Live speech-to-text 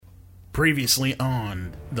Previously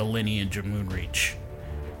on the Lineage of Moonreach,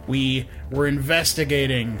 we were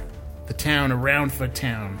investigating the town of Roundfoot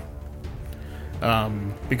Town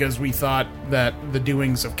because we thought that the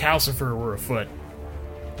doings of Calcifer were afoot.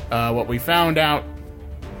 What we found out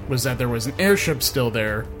was that there was an airship still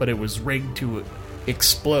there, but it was rigged to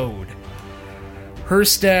explode.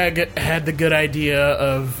 Herstag had the good idea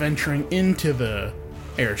of venturing into the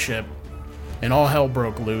airship, and all hell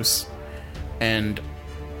broke loose, and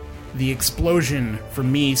the explosion from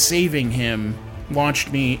me saving him launched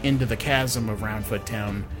me into the chasm of Roundfoot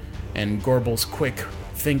Town, and Gorbel's quick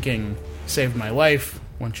thinking saved my life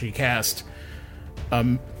when she cast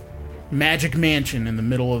a magic mansion in the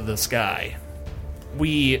middle of the sky.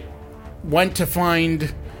 We went to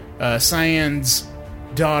find Cyan's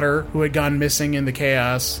daughter, who had gone missing in the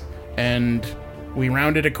chaos, and we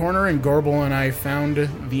rounded a corner, and Gorbel and I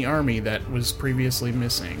found the army that was previously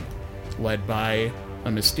missing, led by a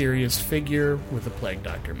mysterious figure with a Plague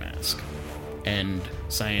Doctor mask. And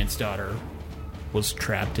Cyan's daughter was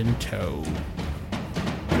trapped in tow.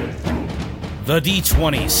 The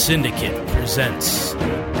D20 Syndicate presents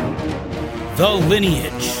The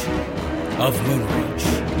Lineage of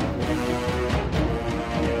Moonreach.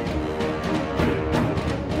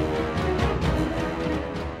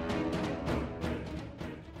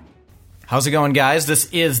 How's it going, guys? This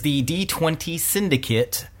is the D20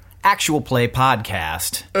 Syndicate actual play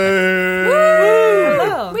podcast.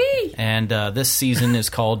 And this season is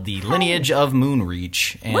called The Lineage of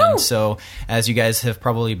Moonreach. And so, as you guys have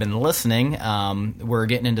probably been listening, we're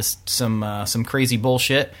getting into some crazy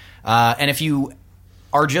bullshit. And if you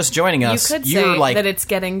are just joining us, you could you're say like, that it's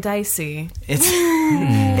getting dicey. It's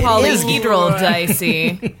Polyhedral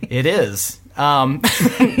dicey. It is.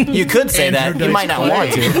 You could say that. You might not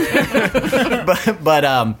want to.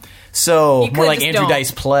 but so more like Andrew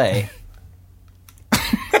Dice Play.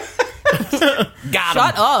 Got him.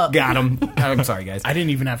 Shut up. Got him. I'm sorry, guys. I didn't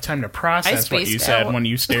even have time to process what you spaced said out. when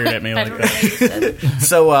you stared at me like that.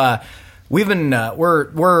 So we've been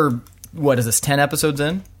we're what is this, 10 episodes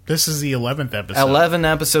in? This is the 11th episode. 11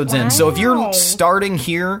 episodes in. So if you're starting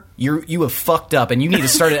here, you have fucked up, and you need to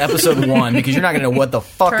start at episode 1 because you're not going to know what the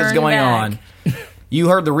fuck is going on. You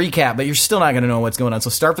heard the recap, but you're still not going to know what's going on. So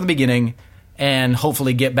start from the beginning and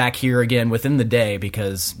hopefully get back here again within the day,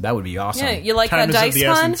 because that would be awesome. Yeah, you like Time that is of dice the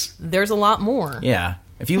pun? essence. There's a lot more. Yeah.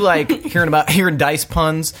 If you like hearing dice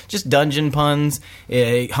puns, just dungeon puns,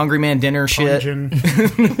 Hungry Man dinner shit, Dungeon.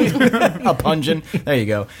 a pungent. There you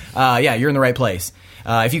go. Yeah, you're in the right place.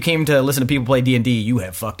 If you came to listen to people play D&D, you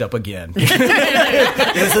have fucked up again.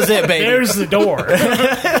 This is it, baby. There's the door.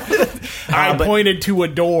 I pointed to a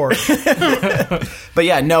door. But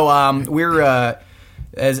yeah, no. We're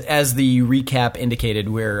as the recap indicated,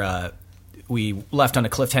 we left on a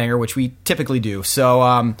cliffhanger, which we typically do. So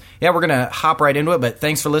yeah, we're gonna hop right into it. But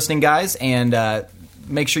thanks for listening, guys, and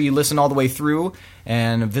make sure you listen all the way through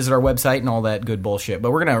and visit our website and all that good bullshit.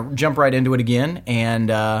 But we're gonna jump right into it again. And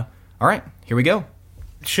all right, here we go.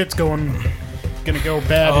 Shit's gonna go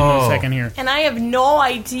bad in a second here. And I have no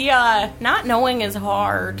idea. Not knowing is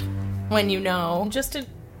hard when you know.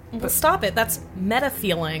 Stop it. That's meta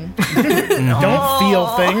feeling. Don't feel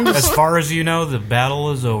things. As far as you know, the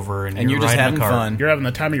battle is over, and You're just riding having a cart. fun. You're having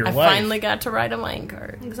the time of your I life. finally got to ride a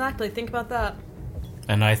minecart. Exactly. Think about that.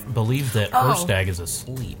 And I believe that Herstag is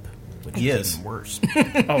asleep, which He is is. even worse.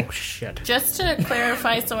 Oh, shit. Just to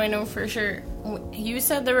clarify so I know for sure, you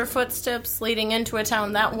said there were footsteps leading into a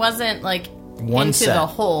town. That wasn't like One into set. the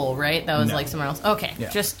hole, right? That was No. like somewhere else. Okay.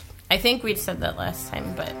 Yeah. I think we'd said that last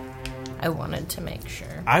time, but I wanted to make sure.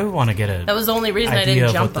 I want to get That was the only reason I idea didn't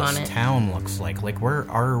of jump what on this it. town looks like. Like, where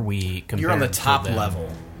are we compared You're on the top to them? level,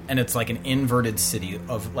 and it's like an inverted city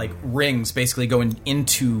of like rings, basically going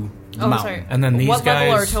into the Oh, mountain. sorry. And then these what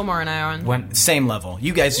level are guys Tomar and I on? went. Same level.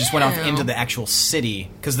 You guys just went off Yeah. into the actual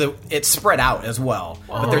city because it's spread out as well.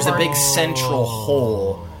 But there's a big central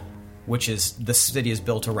hole, which is the city is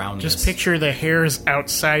built around. Just this. picture the hairs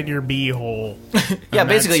outside your beehole. Yeah,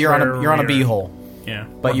 basically you're on a where beehole, Yeah.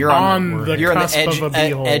 but you're on the you're on cusp the edge of a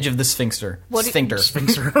beehole. edge of the sphincter. What do you- Sphincter.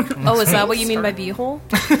 Sphincter. Oh, is that what you mean by beehole?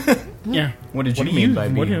 Yeah. What did you do mean by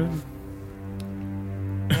what do beehole?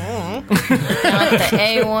 Not the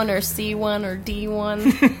A1 or C1 or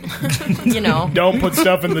D1. You know. Don't put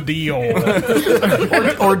stuff in the D hole.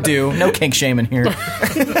 or do. No kink shaming here.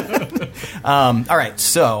 All right,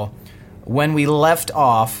 so when we left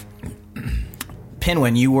off,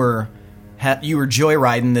 Pinwin, you were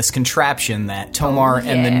joyriding this contraption that Tomar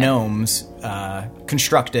and the gnomes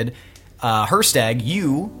constructed. Herstag,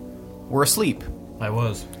 you were asleep. I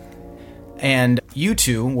was. And you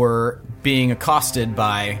two were being accosted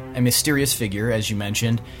by a mysterious figure, as you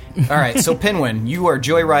mentioned. All right, so Pinwin, you are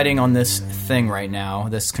joyriding on this thing right now,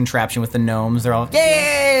 this contraption with the gnomes. They're all,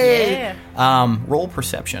 yay! Yeah. Roll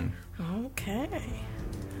perception. Okay.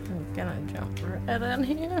 I'm gonna jump right in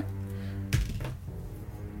here.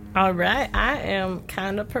 All right, I am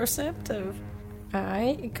kind of perceptive.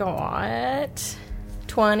 I got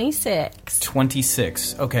 26.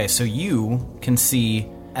 26. Okay, so you can see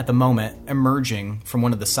at the moment, emerging from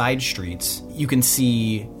one of the side streets, you can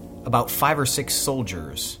see about 5 or 6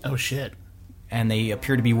 soldiers. Oh, shit. And they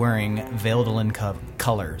appear to be wearing Veldalin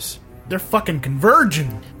colors. They're fucking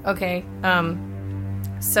converging. Okay,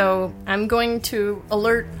 so I'm going to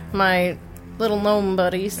alert my little gnome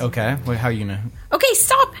buddies. Okay, well, how are you gonna... Okay,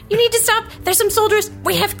 stop! You need to stop! There's some soldiers!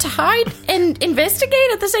 We have to hide and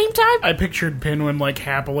investigate at the same time! I pictured Pinwin, like,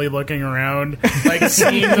 happily looking around, like,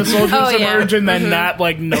 seeing the soldiers emerge and then not,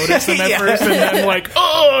 like, notice them at first, and then, like,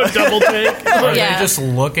 oh, double take. Are Yeah. they just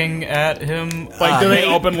looking at him? Like, do they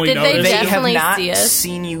openly Did they notice? They have Definitely not see us.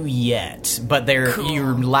 seen you yet, but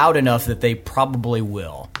you're loud enough that they probably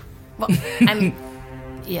will. Well,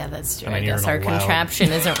 yeah, that's true. I, mean, you're guess in a our loud-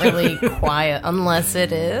 contraption isn't really quiet, unless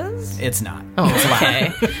it is. It's not.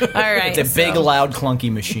 Okay. All right. It's a big, loud,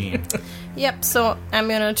 clunky machine. Yep, so I'm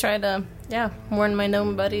going to try to, warn my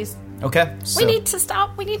gnome buddies. Okay. So, We need to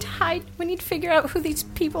stop. We need to hide. We need to figure out who these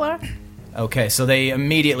people are. Okay, so they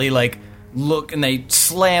immediately, like, look and they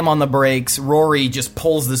slam on the brakes. Rory just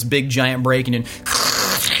pulls this big, giant brake and then...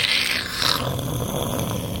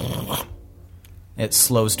 It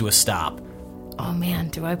slows to a stop. Oh, man,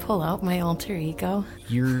 do I pull out my alter ego?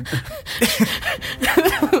 You're...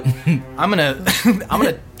 I'm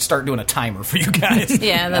gonna start doing a timer for you guys.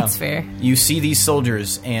 Yeah, that's fair. You see these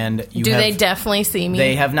soldiers, and you Do have, they definitely see me?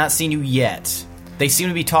 They have not seen you yet. They seem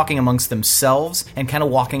to be talking amongst themselves and kind of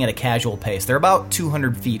walking at a casual pace. They're about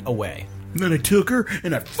 200 feet away. And then I took her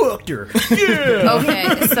and I fucked her. Yeah!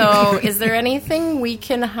 Okay, so is there anything we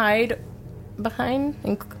can hide behind?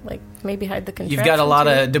 And, like, maybe hide the contraption? You've got a lot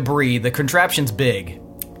too? of debris. The contraption's big.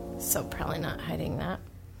 So probably not hiding that.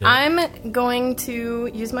 I'm going to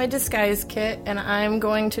use my disguise kit, and I'm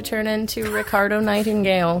going to turn into Ricardo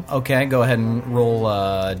Nightingale. Okay, go ahead and roll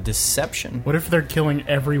deception. What if they're killing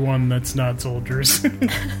everyone that's not soldiers? Shoot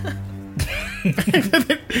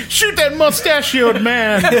that mustachioed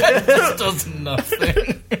man! This does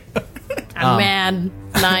nothing. I'm mad.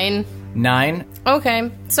 9. 9.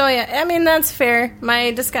 Okay, so yeah, I mean, that's fair.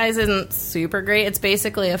 My disguise isn't super great. It's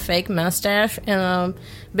basically a fake mustache and a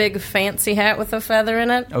big fancy hat with a feather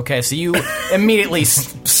in it. Okay, so you immediately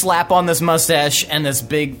slap on this mustache and this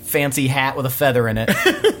big fancy hat with a feather in it.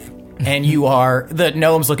 And the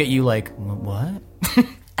gnomes look at you like, what?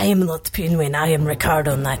 I am not Pinwin, I am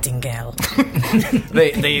Ricardo Nightingale.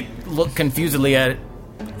 They look confusedly at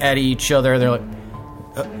each other. They're like,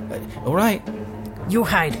 all right. You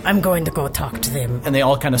hide, I'm going to go talk to them. And they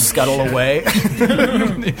all kind of scuttle away.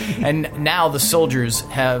 And now the soldiers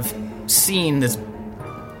have seen this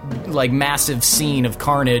like massive scene of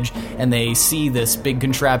carnage, and they see this big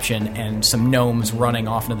contraption and some gnomes running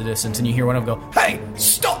off into the distance, and you hear one of them go, "Hey,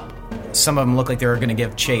 stop!" Some of them look like they're going to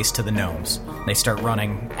give chase to the gnomes. They start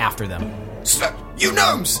running after them. "Stop! You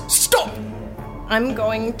gnomes, stop!" I'm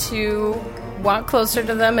going to walk closer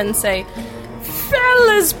to them and say,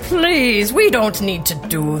 "Fellas, please, we don't need to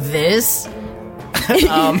do this."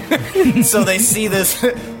 So they see this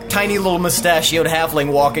tiny little mustachioed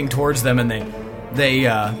halfling walking towards them, and they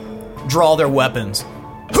draw their weapons.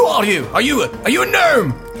 "Who are you? Are you a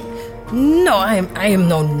gnome?" No, I am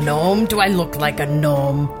no gnome. Do I look like a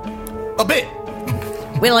gnome? "A bit."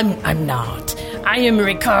 Well, I'm not. I am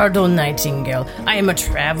Ricardo Nightingale. I am a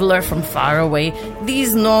traveler from far away.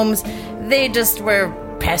 These gnomes, they just were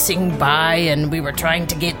passing by, and we were trying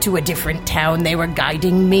to get to a different town. They were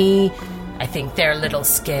guiding me. I think they're a little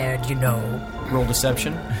scared, you know. Roll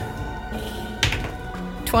deception.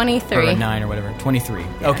 23. Or a 9 or whatever. 23.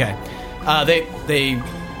 Okay. They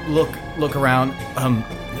look around.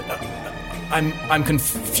 I'm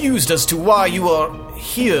confused as to why you are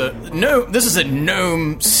here. No, this is a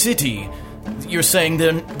gnome city. You're saying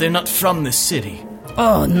they're not from this city.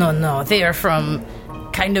 Oh, no. They are from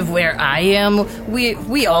kind of where I am.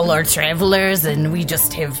 We all are travelers, and we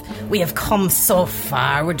have come so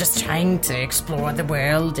far. We're just trying to explore the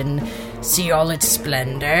world and see all its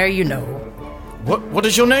splendor, you know. What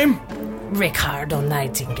is your name? Ricardo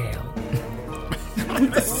Nightingale.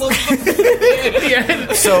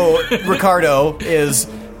 So Ricardo is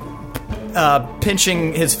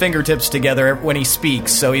pinching his fingertips together when he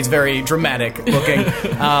speaks, so he's very dramatic looking.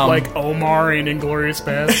 Like Omar in Inglourious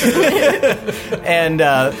Basterds. And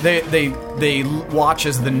they watch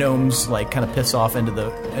as the gnomes like kind of piss off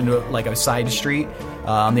into like a side street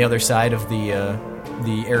on the other side of the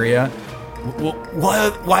area.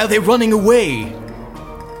 Why are they running away?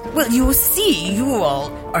 Well, you see, you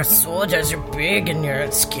all are soldiers. You're big and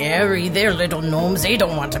you're scary. They're little gnomes. They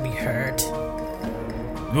don't want to be hurt.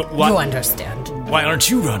 You understand. Why aren't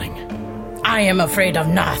you running? I am afraid of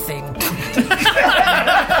nothing.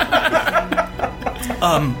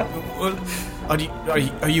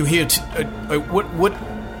 Are you here to... what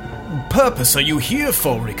purpose are you here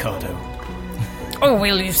for, Ricardo? Oh,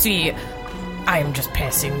 well, you see, I'm just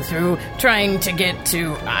passing through, trying to get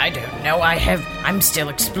to... I don't know, I'm still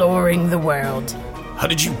exploring the world. How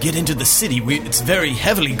did you get into the city? It's very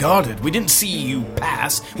heavily guarded. We didn't see you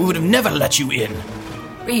pass. We would have never let you in.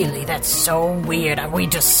 Really, that's so weird. We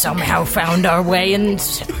just somehow found our way and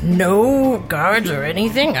no guards or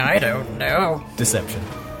anything? I don't know. Deception.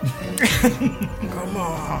 Come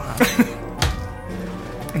on.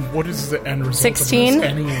 What is the end result 16? of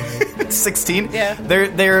this anyway? 16? Yeah.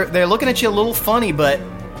 They're looking at you a little funny, but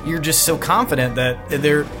you're just so confident that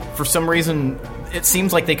they're, for some reason, it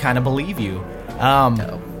seems like they kind of believe you.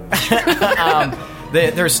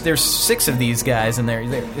 There's 6 of these guys, and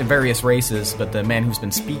they're various races, but the man who's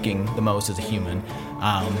been speaking the most is a human.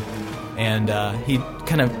 And he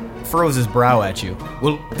kind of furrows his brow at you.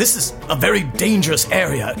 Well, this is a very dangerous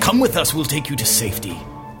area. Come with us, we'll take you to safety.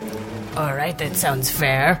 All right, that sounds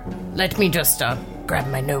fair. Let me just grab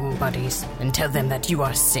my gnome buddies and tell them that you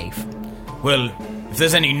are safe. Well, if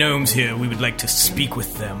there's any gnomes here, we would like to speak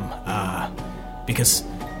with them, because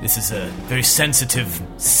this is a very sensitive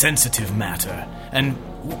matter. And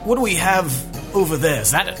what do we have over there?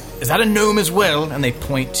 Is that a gnome as well? And they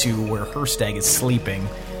point to where Herstag is sleeping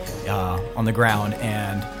on the ground,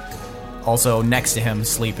 and also next to him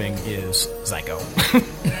sleeping is Zyko.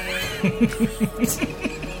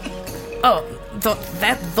 Oh,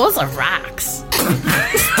 those are rocks.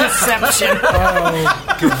 Deception.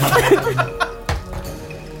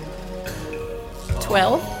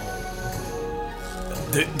 12?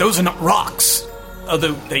 Those are not rocks,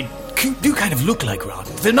 although they do kind of look like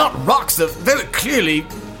rocks. They're not rocks, they're very clearly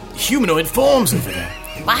humanoid forms over there.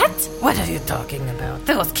 What? What are you talking about?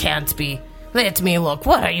 Those can't be. Let me look.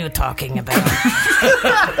 What are you talking about?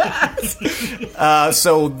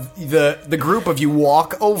 So the group of you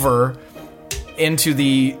walk over into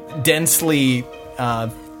the densely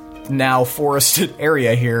now forested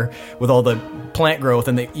area here with all the plant growth,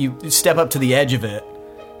 and you step up to the edge of it,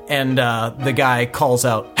 and the guy calls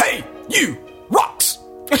out, "Hey, you! Rocks!"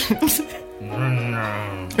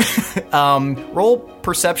 Roll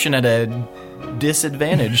perception at a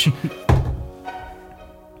disadvantage.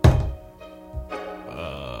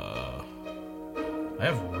 I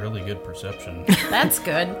have really good perception. That's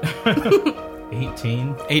good.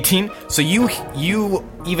 18. 18. So you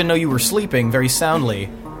even though you were sleeping very soundly,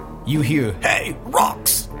 you hear, "Hey,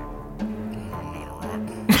 rocks!"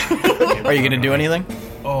 Are you gonna do anything?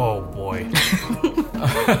 Oh boy.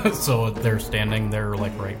 So they're standing there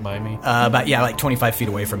like right by me? About like 25 feet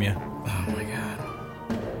away from you. Oh my god.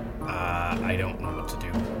 I don't know what to do.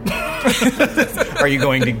 Are you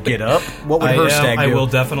going to get up? What would Herstag do? I will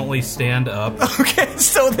definitely stand up. Okay,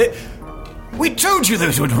 so we told you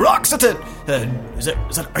those were rocks. Are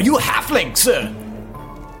you a halfling, sir?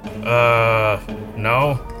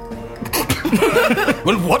 No.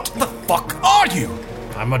 Well, what the fuck are you?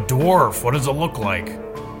 I'm a dwarf. What does it look like?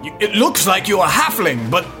 It looks like you're a halfling,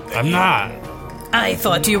 but I'm not. I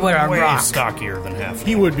thought you were a Way rock. stockier than half.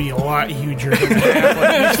 He would be a lot huger than that.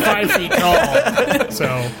 Like, he's 5 feet tall.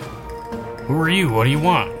 So, Who are you? What do you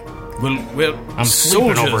want? Well, I'm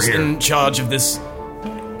sleeping soldiers over here. in charge of this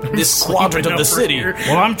quadrant of the over city. here.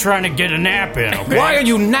 Well, I'm trying to get a nap in, okay? Why are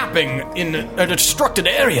you napping in a destructed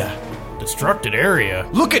area? Destructed area?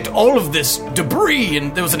 Look at all of this debris,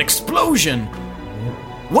 and there was an explosion.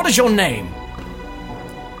 What is your name?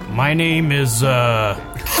 My name is, My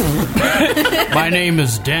name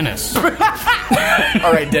is Dennis. All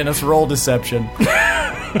right, Dennis, roll deception.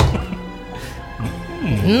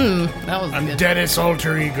 That was I'm good. Dennis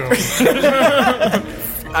alter ego.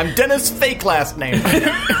 I'm Dennis, fake last name.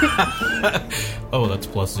 Oh, that's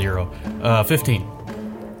 +0. 15.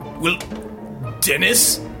 Well,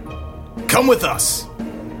 Dennis, come with us.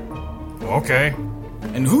 Okay.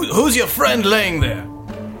 And who's your friend laying there?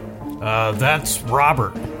 That's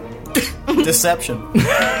Robert. Deception.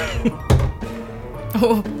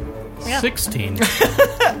 16.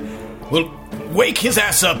 Well, wake his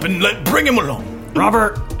ass up and bring him along.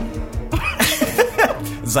 Robert!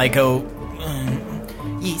 Zyko.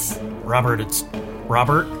 Yes. Robert,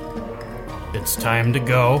 it's time to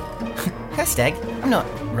go. Hashtag, I'm not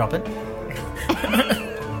Robert.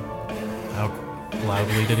 How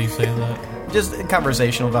loudly did he say that? Just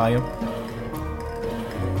conversational value.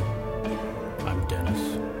 I'm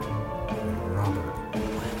Dennis. Robert.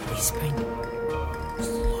 Whispering.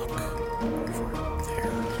 Look over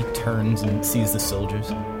there. He turns and sees the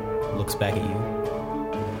soldiers. Looks back at you.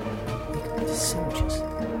 The soldiers.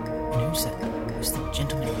 And who's that? Who's the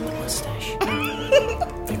gentleman with the mustache?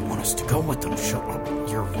 They want us to go with them. Shut up.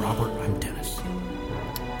 You're Robert. I'm Dennis.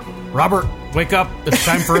 Robert, wake up. It's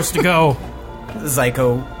time for us to go.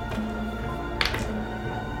 Zyko.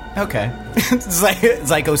 Okay.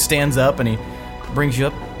 Zyko stands up and he brings you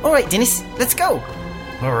up. All right, Dennis, let's go.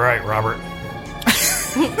 All right, Robert.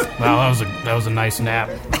 Wow, that was a nice nap.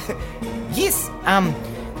 Yes,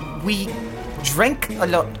 we drank a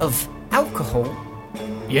lot of alcohol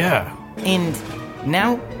Yeah, and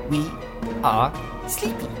now we are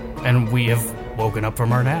sleepy. and we have woken up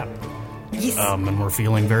from our nap. Yes. And we're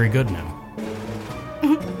feeling very good now.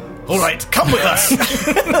 All right, come with us.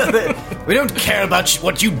 We don't care about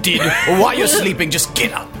what you did or why you're sleeping. Just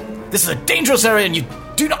get up. This is a dangerous area, and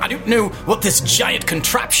I don't know what this giant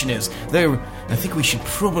contraption is. Though I think we should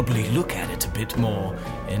probably look at it a bit more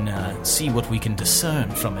and see what we can discern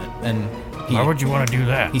from it. And Why would you want to do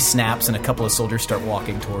that? he snaps, and a couple of soldiers start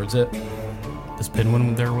walking towards it. Is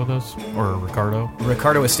Pinwin there with us? Or Ricardo?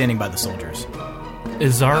 Ricardo is standing by the soldiers.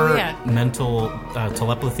 Is our Oh, yeah. mental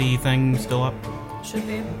telepathy thing still up? Should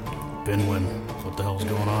be. Pinwin, what the hell's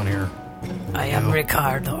going on here? I am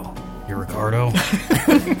Ricardo. You're Ricardo?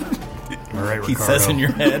 All right, Ricardo. He says in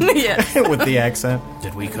your head Yeah. with the accent.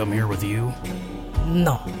 Did we come here with you?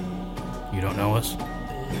 No. You don't know us?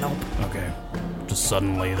 Nope. Okay. Just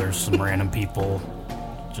suddenly there's some random people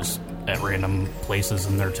just at random places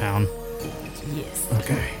in their town. Yes.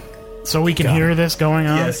 Okay. So we can Got hear this going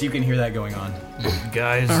on? Yes, you can hear that going on.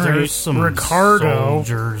 Guys, All there's right, some Ricardo.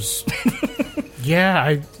 soldiers.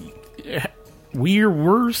 Yeah,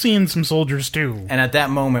 we're seeing some soldiers too. And at that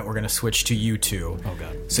moment, we're going to switch to you two. Oh,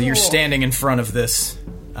 God. So you're standing in front of this,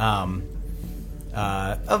 of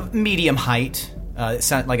medium height. It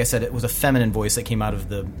sounded, like I said, it was a feminine voice that came out of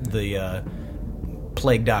the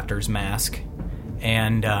plague doctor's mask,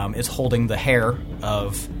 and is holding the hair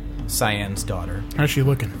of Cyan's daughter. How's she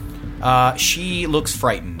looking? She looks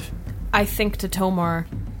frightened. I think to Tomar,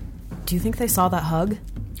 do you think they saw that hug?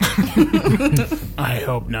 I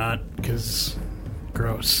hope not, because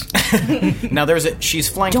gross. Now she's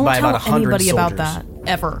flanked Don't by tell about 100 anybody soldiers. about that,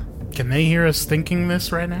 ever. Can they hear us thinking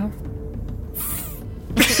this right now?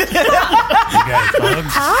 You guys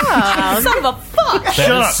bugs? Son of a fuck! That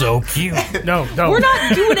Shut is up. so cute. No. We're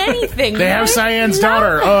not doing anything. They have right? Cyan's No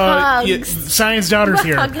daughter. hugs. Cyan's daughter's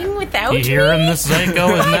here. Hugging without You me? hearing this,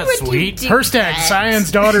 Zanko? Isn't that would you sweet? do- Herstag,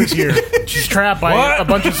 Cyan's daughter's here. She's trapped by What? a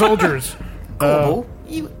bunch of soldiers. Oh,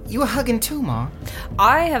 you were hugging Tomar.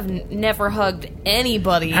 I have never hugged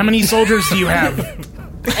anybody How many soldiers do you have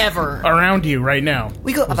ever. around you right now?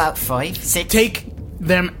 We got about 5, 6. Take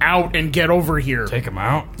them out and get over here. Take him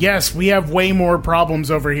out. Yes, we have way more problems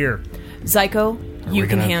over here. Zyko, you we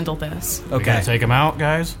can gonna- handle this. We gotta take him out,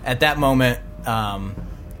 guys? At that moment,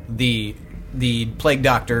 the plague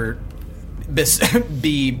doctor,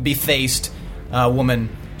 befaced woman,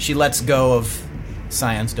 she lets go of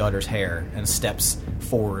Cyan's daughter's hair and steps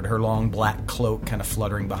forward, her long black cloak kind of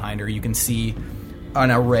fluttering behind her. You can see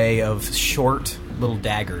an array of short little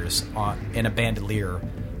daggers in a bandolier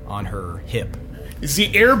on her hip. Is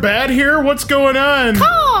the air bad here? What's going on?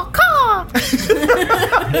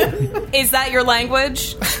 Is that your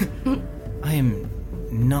language? I am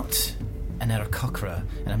not an Aarakocra,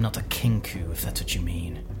 and I'm not a Kinku, if that's what you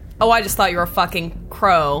mean. Oh, I just thought you were a fucking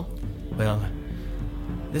crow. Well,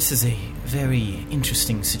 this is a very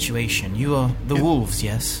interesting situation. You are the wolves,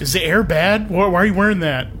 yes? Is the air bad? Why are you wearing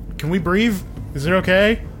that? Can we breathe? Is it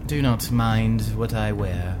okay? Do not mind what I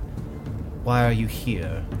wear. Why are you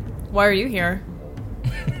here? Why are you here?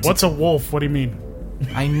 What's a wolf? What do you mean?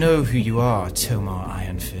 I know who you are, Tomar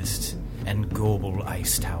Ironfist and Gorbel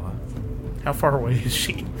Ice Tower. How far away is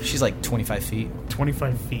she? She's like 25 feet.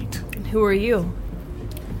 25 feet. Who are you?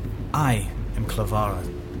 I am Clavara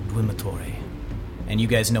Dwimatori. And you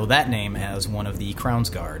guys know that name as one of the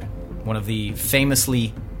Crownsguard. One of the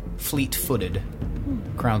famously fleet-footed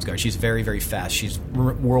Crownsguard. She's very, very fast. She's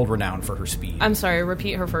world-renowned for her speed. I'm sorry,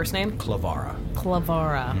 repeat her first name. Clavara.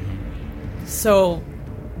 Clavara. So,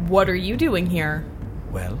 what are you doing here?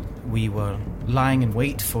 Well, we were lying in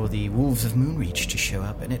wait for the Wolves of Moonreach to show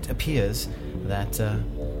up, and it appears that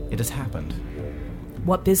it has happened.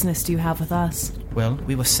 What business do you have with us? Well,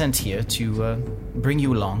 we were sent here to bring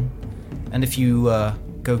you along, and if you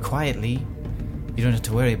go quietly, you don't have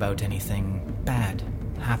to worry about anything bad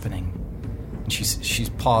happening. And she's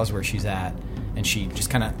paused where she's at, and she just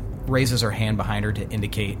kind of raises her hand behind her to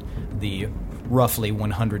indicate the roughly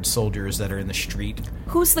 100 soldiers that are in the street.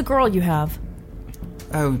 Who's the girl you have?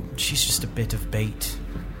 Oh, she's just a bit of bait.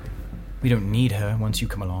 We don't need her once you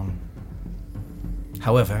come along.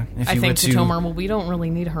 However, if I you were think to... to Tomar, well, we don't really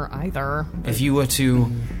need her either. If you were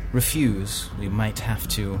to refuse, we might have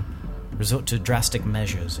to resort to drastic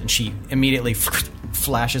measures. And she immediately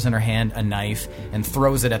flashes in her hand a knife and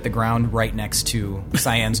throws it at the ground right next to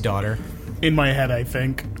Cyan's daughter. In my head, I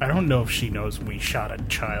think, I don't know if she knows we shot a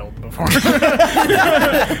child before.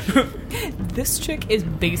 This chick is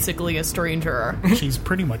basically a stranger. She's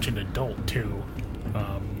pretty much an adult, too.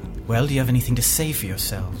 Well, do you have anything to say for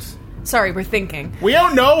yourselves? Sorry, we're thinking. We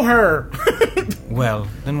don't know her! Well,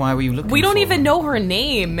 then why were you looking We don't for even her? know her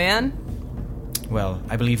name, man. Well,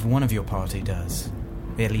 I believe one of your party does.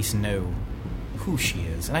 They at least know who she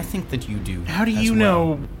is, and I think that you do. How do as you well.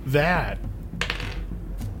 know that?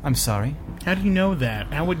 I'm sorry? How do you know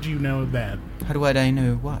that? How would you know that? How do I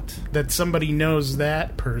know what? That somebody knows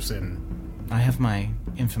that person. I have my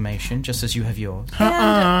information, just as you have yours.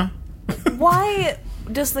 Why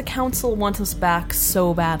does the council want us back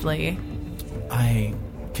so badly? I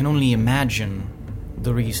can only imagine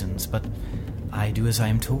the reasons, but I do as I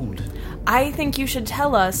am told. I think you should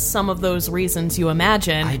tell us some of those reasons you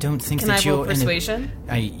imagine. I don't think Can that I roll you're persuasion?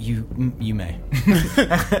 You may.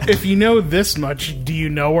 If you know this much, do you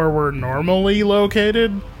know where we're normally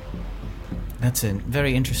located? That's a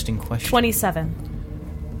very interesting question. 27.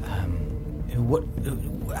 What?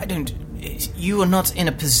 I don't. You are not in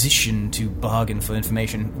a position to bargain for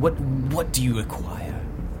information. What do you require?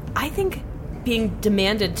 I think being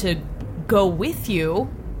demanded to go with you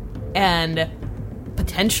and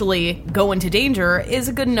potentially go into danger is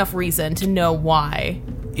a good enough reason to know why.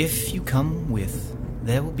 If you come with,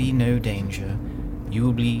 there will be no danger. You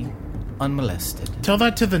will be unmolested. Tell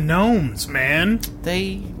that to the gnomes, man.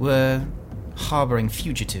 They were harboring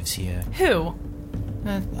fugitives here. Who?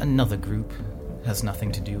 Another group. Has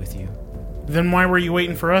nothing to do with you. Then why were you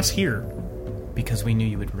waiting for us here? Because we knew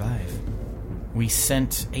you would arrive. We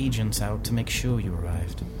sent agents out to make sure you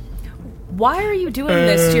arrived. Why are you doing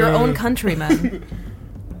this to your own countrymen?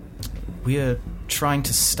 We are trying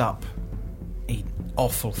to stop an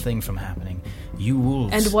awful thing from happening. You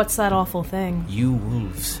wolves... And what's that awful thing? You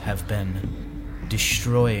wolves have been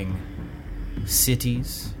destroying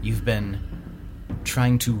cities. You've been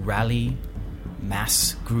trying to rally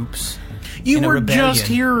mass groups. You in a were rebellion. just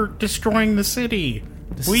here destroying the city.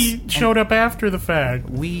 We showed up after the fact.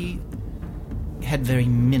 We had very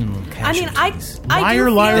minimal I mean, casualties. I do Liar,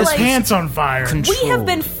 feel liar's like pants on fire. we have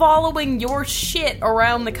been following your shit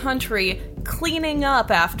around the country, cleaning up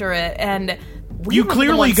after it, and we You were the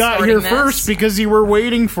clearly ones got starting here this. first because you were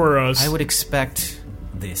waiting for us. I would expect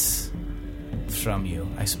this from you,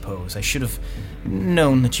 I suppose. I should have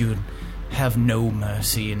known that you would have no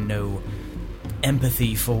mercy and no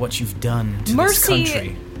empathy for what you've done to Mercy this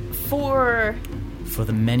country. for For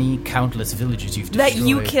the many countless villages you've destroyed. that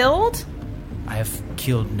you killed? I have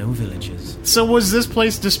killed no villages. So was this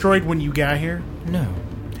place destroyed when you got here? No.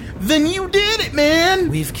 Then you did it, man!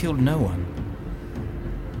 We've killed no one.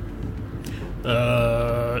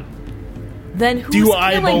 Then who's Do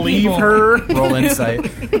I killing believe people? her? Roll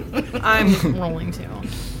insight. I'm rolling too.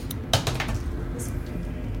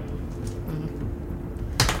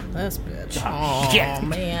 This bitch. Yeah. Oh,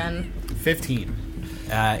 man. 15.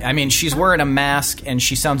 I mean, she's wearing a mask, and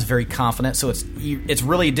she sounds very confident, so it's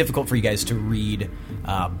really difficult for you guys to read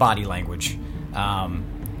body language. I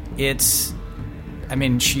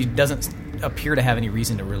mean, she doesn't appear to have any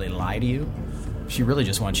reason to really lie to you. She really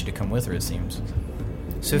just wants you to come with her, it seems.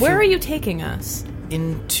 So if Where are you're you taking us?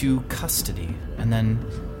 into custody, and then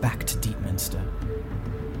back to Deepminster.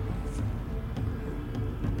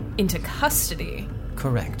 Into custody.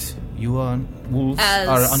 Correct. You wolves As-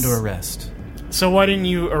 are under arrest. So why didn't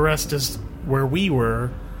you arrest us where we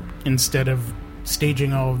were instead of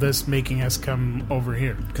staging all of this, making us come over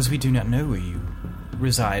here? Because we do not know where you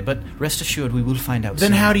reside, but rest assured we will find out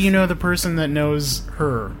Then soon. how do you know the person that knows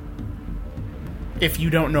her if you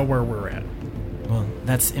don't know where we're at? Well,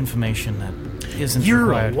 that's information that isn't You're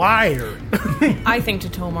required. a liar. I think to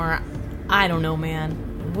Tomar, I don't know,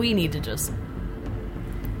 man. We need to just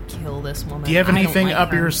kill this woman. Do you have I don't anything like up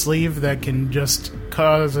her. your sleeve that can just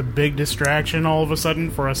cause a big distraction all of a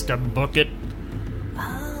sudden for us to book it?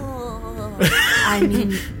 Oh, I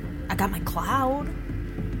mean, I got my cloud.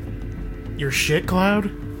 Your shit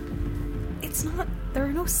cloud? It's not There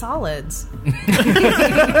are no solids.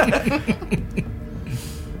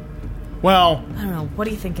 Well, I don't know. What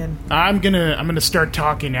are you thinking? I'm gonna start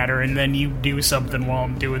talking at her, and then you do something while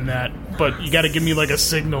I'm doing that. But you got to give me like a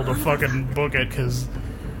signal to fucking book it, because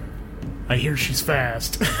I hear she's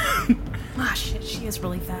fast. Ah, shit. She is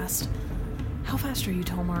really fast. How fast are you,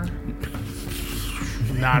 Tomar?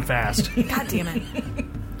 Not fast. God damn it.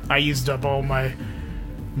 I used up all my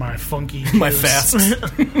funky My juice. fast.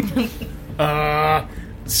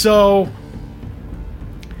 So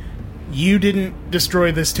you didn't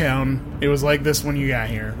destroy this town. It was like this when you got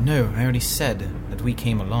here. No, I already said that we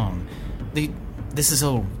came along. This is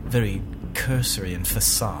all very cursory and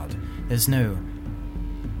facade. There's no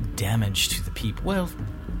damage to the people. Well,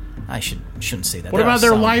 I shouldn't say that. What There about are their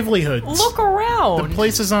some. livelihoods? Look around. The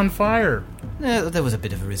place is on fire. There was a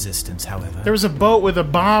bit of a resistance, however. There was a boat with a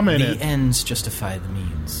bomb in The it. ends justify the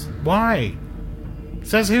means. Why?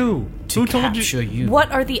 Says who? To Who told capture you? you.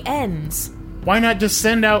 What are the ends? Why not just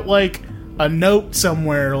send out like a note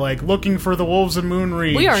somewhere, like looking for the wolves of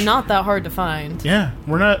Moonreach? We are not that hard to find. Yeah,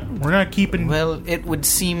 we're not keeping. Well, it would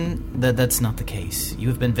seem that that's not the case. You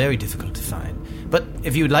have been very difficult to find. But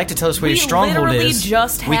if you would like to tell us where We your stronghold literally is,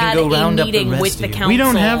 just we can had go a round up the meeting rest with of the you. council. We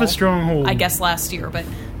don't have a stronghold. I guess last year, but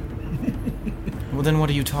Well, then what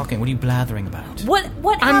are you talking? What are you blathering about? what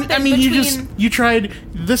happened I mean, between... you tried.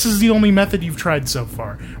 This is the only method you've tried so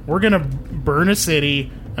far. We're gonna burn a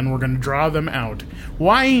city and we're gonna draw them out.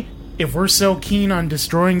 Why, if we're so keen on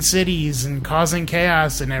destroying cities and causing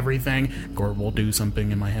chaos and everything, Gord will do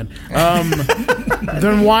something in my head.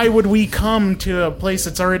 Then why would we come to a place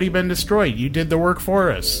that's already been destroyed? You did the work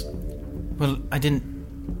for us. Well, I didn't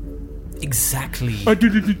exactly.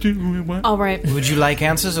 What? All right. Would you like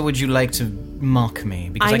answers, or would you like to mock me?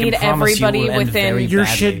 Because I can need promise everybody you will end within- very Your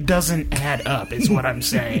badly. shit doesn't add up, is what I'm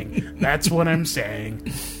saying. That's what I'm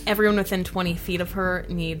saying. Everyone within 20 feet of her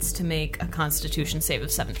needs to make a Constitution save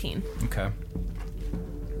of 17. Okay.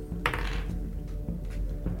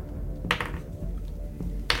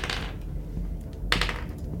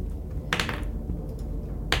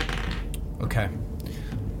 Okay.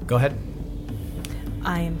 Go ahead.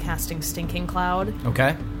 I am casting Stinking Cloud.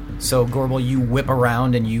 Okay. So, Gorbel, you whip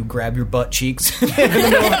around and you grab your butt cheeks in the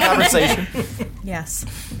middle of the conversation. Yes.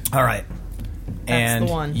 All right. That's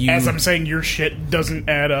the one. You, As I'm saying, your shit doesn't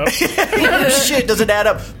add up. shit doesn't add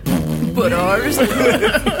up. But ours.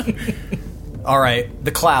 All right.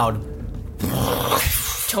 The cloud.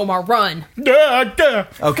 Tomar, run. Duh.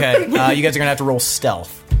 Okay. You guys are going to have to roll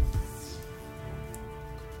stealth.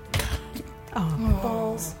 Oh,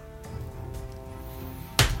 balls.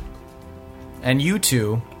 And you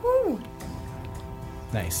two.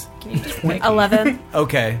 Nice. 11.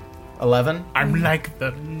 Okay. 11. I'm like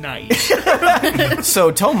the knight.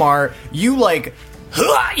 So Tomar, you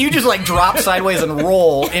just like drop sideways and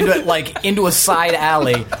roll into a side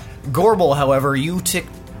alley. Gorbel, however, you take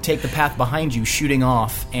the path behind you, shooting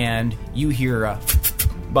off, and you hear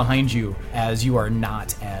behind you as you are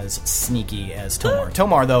not as sneaky as Tomar.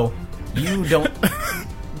 Tomar, though, you don't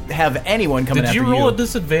have anyone coming Did after you you. roll a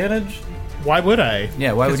disadvantage? Why would I?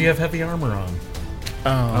 Yeah, why would Because you have heavy armor on.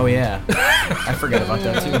 Oh yeah, I forgot about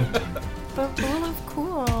that too. But full of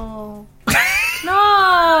cool.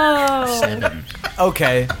 No! 7.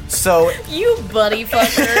 Okay, so You buddy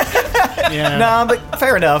fucker. Yeah. nah, but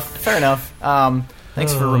fair enough.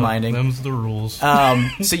 Thanks for reminding. Them's the rules.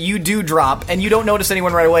 So you do drop, and you don't notice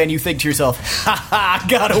anyone right away, and you think to yourself, "Ha ha,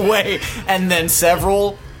 got away!" And then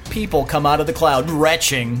several people come out of the cloud,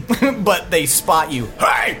 retching, but they spot you.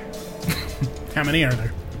 Hey! How many are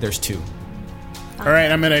there? There's 2. All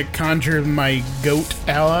right, I'm gonna conjure my goat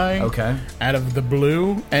ally. Okay. Out of the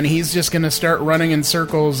blue, and he's just gonna start running in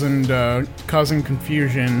circles and causing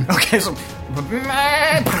confusion. Okay, so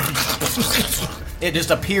it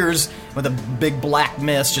just appears with a big black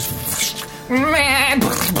mist, just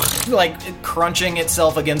like crunching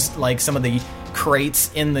itself against like some of the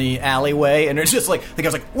crates in the alleyway, and it's just like the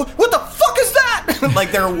guy's like, "What the fuck is that?"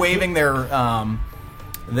 Like they're waving their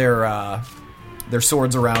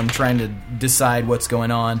swords around, trying to decide what's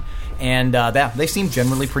going on, and they seem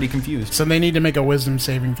generally pretty confused. So they need to make a wisdom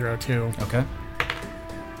saving throw too. Okay.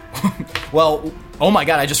 Well, oh my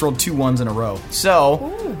god, I just rolled 2 1s in a row. So,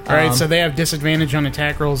 All right, so they have disadvantage on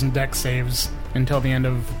attack rolls and dex saves until the end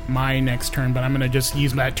of my next turn, but I'm gonna just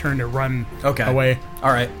use that turn to run away.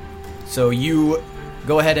 All right. So you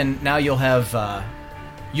go ahead, and now you'll have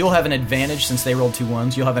an advantage since they rolled 2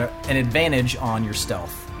 1s. You'll have an advantage on your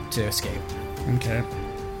stealth to escape. Okay.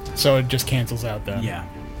 So it just cancels out then. Yeah.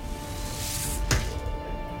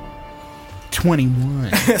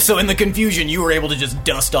 21. So in the confusion, you were able to just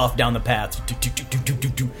dust off down the path.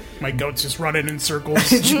 My goat's just running in circles.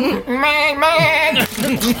 It's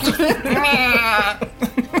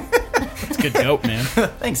Good goat, man.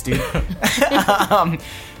 Thanks, dude.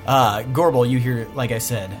 Gorbel, you hear, like I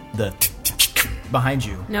said, the behind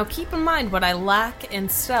you. Now keep in mind, what I lack in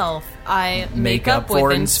stealth, I Make up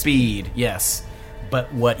for in speed, yes.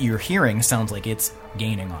 But what you're hearing sounds like it's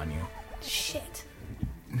gaining on you. Shit.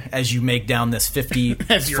 As you make down this 50-foot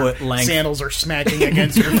As your length. sandals are smacking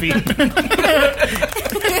against your feet.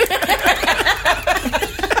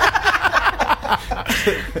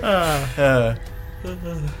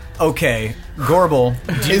 Okay, Gorbel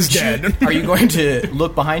Is dead. Are you going to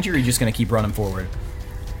look behind you, or are you just going to keep running forward?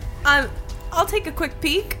 I'll take a quick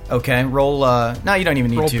peek. Okay, roll. No, you don't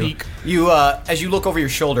even need Roll to. peek. You, as you look over your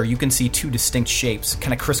shoulder, you can see two distinct shapes,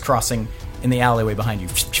 kind of crisscrossing in the alleyway behind you.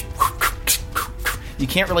 You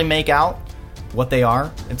can't really make out what they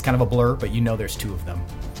are. It's kind of a blur, but you know there's two of them.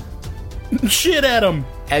 Shit at him.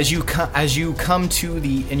 As you come to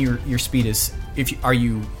the, and your speed is, are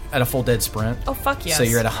you at a full dead sprint? Oh, fuck yes. So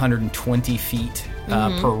you're at 120 feet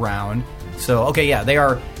per round. So okay, yeah, they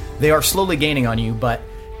are slowly gaining on you, but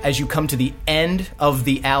as you come to the end of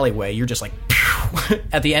the alleyway, you're just like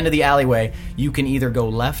at the end of the alleyway. You can either go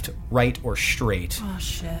left, right, or straight. Oh,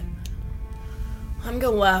 shit. I'm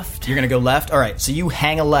going left. You're gonna go left. All right. So you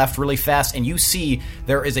hang a left really fast, and you see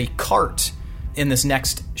there is a cart in this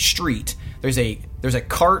next street. There's a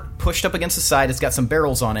cart pushed up against the side. It's got some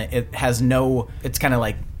barrels on it. It has no. It's kind of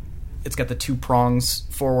like. It's got the two prongs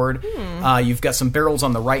forward. You've got some barrels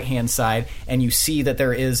on the right-hand side, and you see that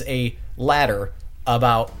there is a ladder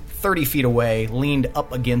about 30 feet away, leaned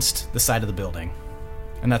up against the side of the building.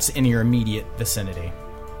 And that's in your immediate vicinity.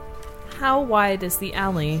 How wide is the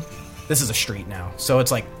alley? This is a street now, so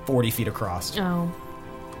it's like 40 feet across. Oh.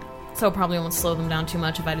 So it probably won't slow them down too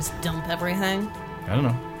much if I just dump everything. I don't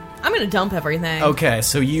know. I'm gonna dump everything. Okay,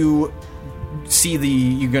 so you see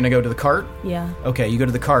you're gonna go to the cart? Yeah. Okay, you go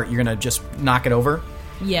to the cart, you're gonna just knock it over?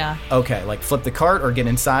 Yeah. Okay, like flip the cart or get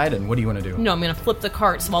inside, and what do you want to do? No, I'm gonna flip the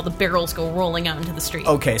cart so all the barrels go rolling out into the street.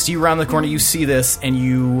 Okay, so you round the corner, you see this, and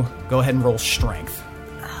you go ahead and roll strength.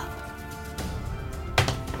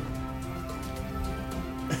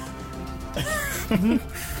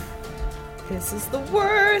 This is the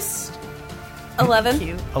worst.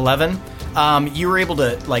 11. 11. You were able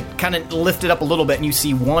to like kind of lift it up a little bit, and you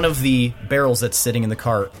see one of the barrels that's sitting in the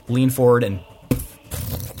cart lean forward and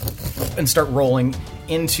start rolling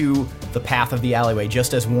into the path of the alleyway,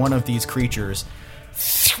 just as one of these creatures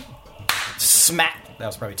smack. That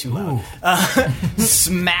was probably too loud.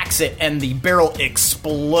 Smacks it, and the barrel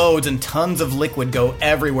explodes, and tons of liquid go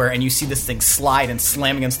everywhere. And you see this thing slide and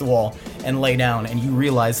slam against the wall and lay down. And you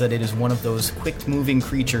realize that it is one of those quick-moving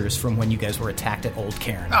creatures from when you guys were attacked at Old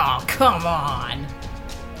Cairn. Oh, come on.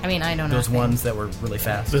 I mean, I know Those nothing. ones that were really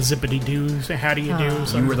fast. The zippity doos. How do you do?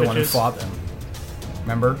 You were the one who fought them.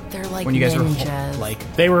 Remember? They're like when you guys ninjas. were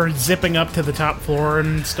like. They were zipping up to the top floor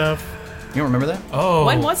and stuff. You don't remember that? Oh.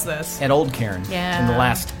 When was this? At Old Cairn. Yeah. In the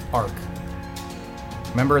last arc.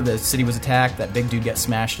 Remember the city was attacked? That big dude got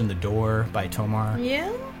smashed in the door by Tomar? Yeah.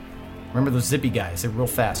 Remember those zippy guys? They're real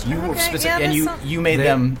fast. You were Okay, specific, yeah, and that's you made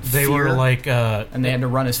them They fear, were like, and they had to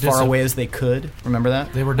run as far away as they could. Remember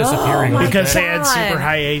that? they were disappearing. Oh my like Because that. they had God. super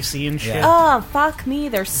high AC and shit. Yeah. Oh, fuck me.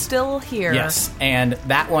 They're still here. Yes, and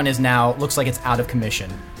that one is now, looks like it's out of commission.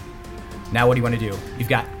 Now what do you want to do? You've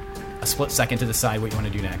got a split second to decide what you want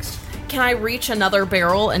to do next. Can I reach another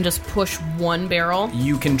barrel and just push one barrel?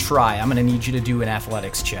 You can try. I'm going to need you to do an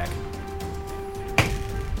athletics check.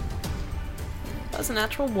 That was a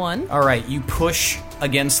natural 1. All right, you push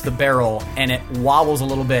against the barrel, and it wobbles a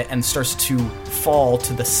little bit and starts to fall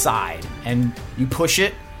to the side. And you push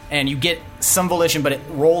it, and you get some volition, but it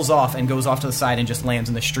rolls off and goes off to the side and just lands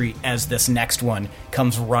in the street as this next one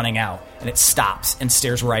comes running out. And it stops and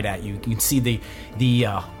stares right at you. You can see the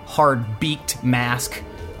hard-beaked mask,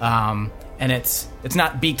 and it's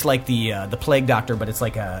not beaked like the plague doctor, but it's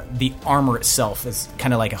like the armor itself is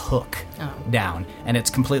kind of like a hook down, and it's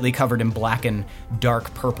completely covered in black and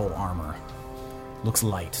dark purple armor. Looks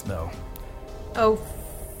light though. Oh,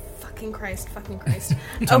 fucking Christ.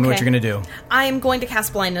 Tell me what you're gonna do. I am going to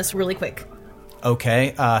cast blindness really quick.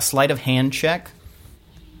 Okay, sleight of hand check.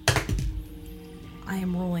 I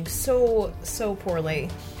am rolling so poorly.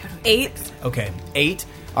 8. Okay, 8.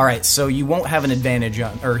 All right, so you won't have an advantage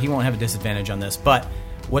on, or he won't have a disadvantage on this. But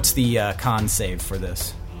what's the con save for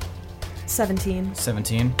this? 17.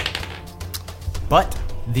 17. But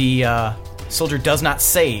the soldier does not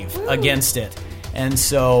save against it, and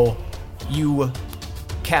so you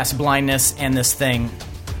cast blindness, and this thing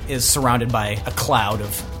is surrounded by a cloud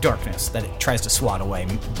of darkness that it tries to swat away,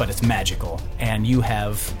 but it's magical. And you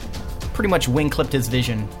have pretty much wing-clipped his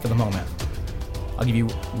vision for the moment. I'll give you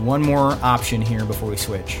one more option here before we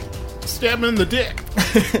switch. Stab him in the dick.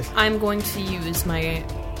 I'm going to use my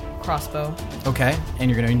crossbow. Okay,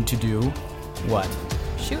 and you're going to do what?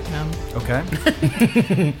 Shoot him.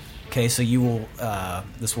 Okay. Okay, so you will,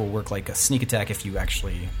 this will work like a sneak attack if you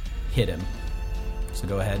actually hit him. So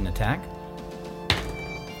go ahead and attack.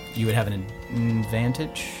 You would have an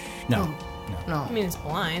advantage? No. I mean, it's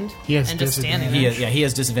blind. He has and just standing disadvantage. there. He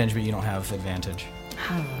has disadvantage, but you don't have advantage.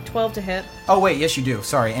 12 to hit. Oh, wait, yes you do.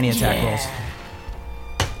 Sorry, any attack rolls.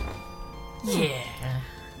 Yeah.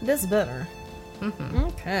 This better.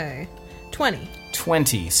 Okay. 20.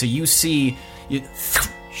 20. So you see,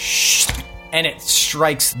 and it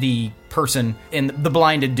strikes the person in the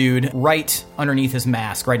blinded dude right underneath his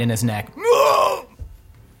mask, right in his neck.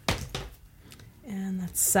 And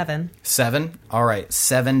that's 7. 7. All right,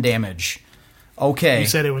 7 damage. Okay. You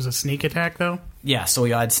said it was a sneak attack, though? Yeah, so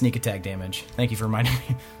you add sneak attack damage. Thank you for reminding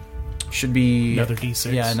me. Should be Another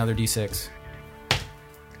D6. Yeah, another D6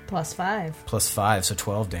 Plus 5. plus 5, so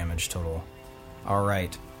 12 damage total. All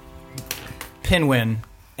right, Pinwin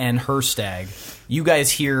and Herstag, you guys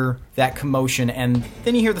hear that commotion, and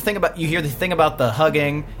then you hear the thing about the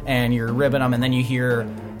hugging, and you're ribbing them, and then you hear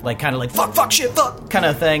kind of fuck shit fuck kind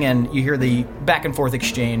of thing, and you hear the back and forth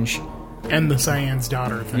exchange. And the Cyan's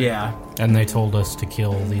daughter thing. Yeah. And they told us to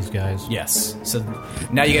kill these guys. Yes. So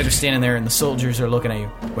now you guys are standing there, and the soldiers are looking at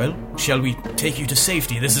you. Well, shall we take you to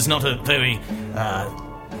safety? This is not a very,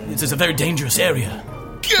 this is a very dangerous area.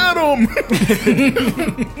 Get him!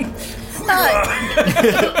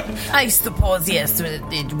 I suppose, yes,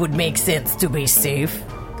 it would make sense to be safe.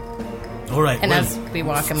 All right. And well, as we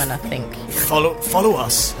walk, I'm gonna think. follow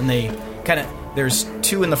us. And they kind of, there's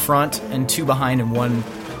 2 in the front and 2 behind, and one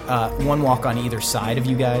walk on either side of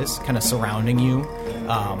you guys, kind of surrounding you.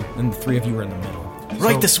 And the 3 of you are in the middle.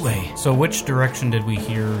 Right this way. So which direction did we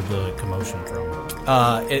hear the commotion from?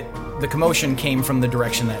 The commotion came from the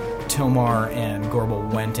direction that Tomar and Gorbel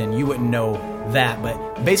went in. You wouldn't know that,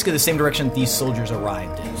 but basically the same direction that these soldiers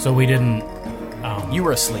arrived in. So we didn't... You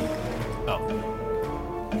were asleep. Oh.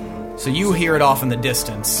 So you hear it off in the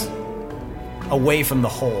distance, away from the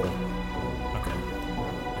hole. Okay.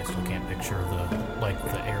 I still can't picture the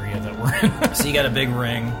area that we're in. So you got a big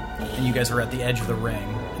ring, and you guys are at the edge of the ring,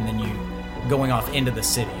 and then you going off into the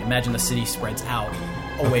city. Imagine the city spreads out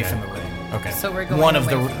away Okay. from the ring. Okay. So we're going One of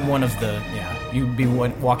away the you'd be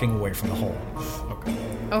walking away from the hole. Okay.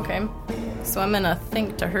 Okay. So I'm gonna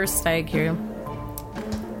think to her stag here.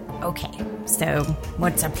 Okay, so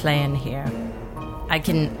what's our plan here? I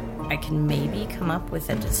can maybe come up with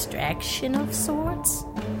a distraction of sorts.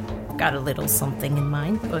 Got a little something in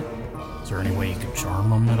mind, but Is there any way you could charm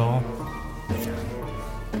them at all? With your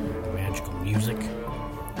magical music?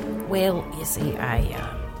 Well, you see, I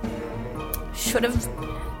should have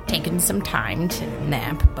taken some time to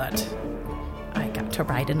nap, but I got to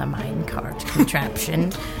ride in a minecart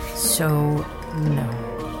contraption, so no.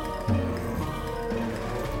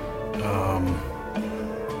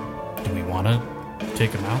 Do we want to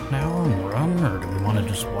take them out now and run, or do we want to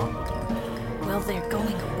just walk with them? well, they're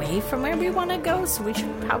going away from where we want to go, so we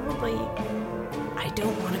should probably. I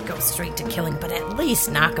don't want to go straight to killing, but at least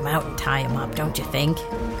knock them out and tie them up, don't you think?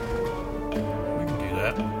 We can do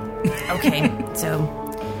that. Okay, so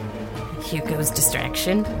here goes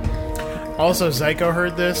distraction. Also, Zyko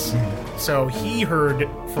heard this, so he heard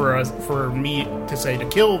for me to say to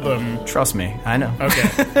kill them. Trust me, I know.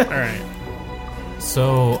 Okay, all right.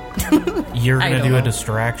 So, you're I going to don't do a know.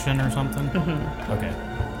 distraction or something? Mm-hmm. Okay,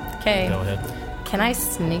 Okay, go ahead. can I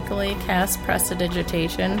sneakily cast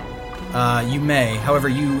Prestidigitation? You may. However,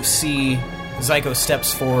 you see Zyko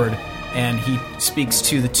steps forward, and he speaks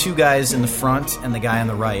to the 2 guys in the front and the guy on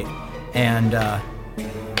the right. And,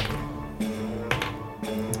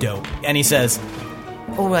 dope. And he says,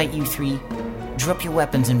 "All right, you 3, drop your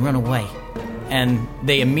weapons and run away." And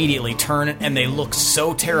they immediately turn, and they look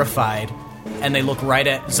so terrified, and they look right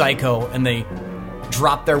at Zyko, and they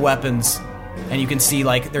drop their weapons, and you can see,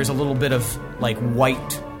 there's a little bit of,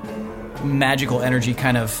 white magical energy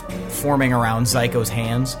kind of forming around Zyko's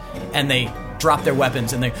hands, and they drop their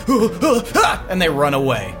weapons, and they run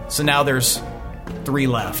away. So now there's 3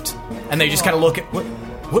 left, and they just kind of look at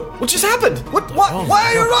what just happened? What? Why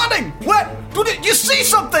are you running? What? Did you see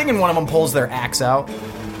something? And one of them pulls their axe out.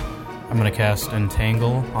 I'm going to cast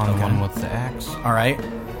Entangle on the one with the axe. All right.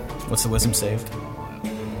 What's the wisdom save?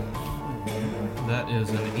 That is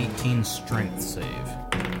an 18 strength save.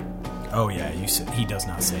 Oh yeah, he does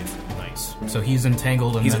not save. Nice. So he's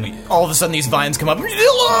entangled, and then All of a sudden these vines come up. and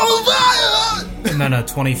then a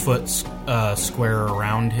 20-foot square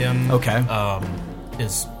around him. Okay.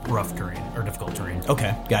 Is rough terrain or difficult terrain.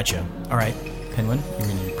 Okay, gotcha. All right, Penguin, you're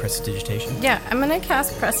going to do prestidigitation. Yeah, I'm going to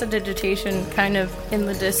cast Prestidigitation kind of in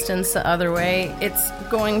the distance the other way. It's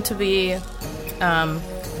going to be,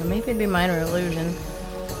 maybe it'd be Minor Illusion.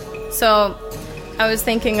 So, I was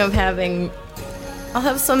thinking of I'll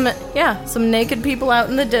have some naked people out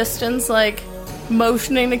in the distance, like,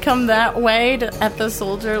 motioning to come that way at the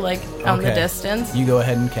soldier, like, out in the distance. You go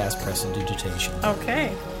ahead and cast prestidigitation.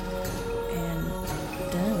 Okay. And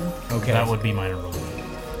done. Okay. That would be minor illusion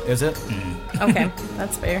Is it? Okay,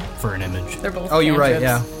 that's fair. for an image. They're both Oh, you're right,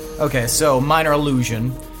 cantrips. yeah. Okay, so minor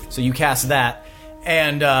illusion. So you cast that.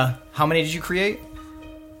 And how many did you create?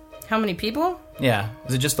 How many people? Yeah.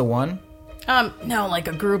 Is it just the one? No, like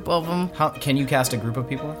a group of them. Can you cast a group of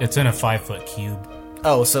people? It's in a 5-foot cube.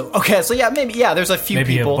 Oh, so there's a few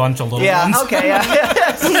Maybe people. a bunch of little yeah, ones. okay,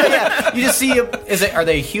 yeah. So, yeah, you just see. Are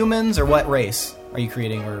they humans or what race are you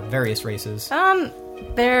creating, or various races?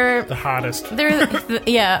 They're The hottest.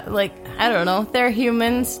 yeah, like I don't know. They're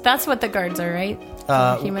humans. That's what the guards are, right?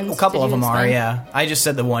 Humans. A couple Did of you them are. explain? Yeah, I just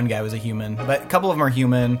said the one guy was a human, but a couple of them are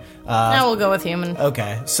human. Now we'll go with human.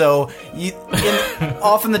 Okay, so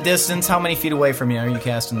off in the distance, how many feet away from you are you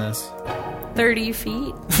casting this? 30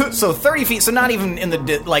 feet. So 30 feet, so not even in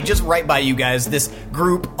the, just right by you guys, this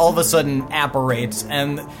group all of a sudden apparates,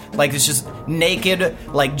 and, it's just naked,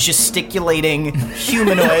 gesticulating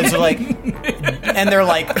humanoids, and they're,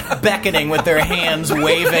 beckoning with their hands,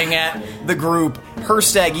 waving at the group.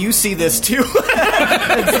 Herstag, you see this, too.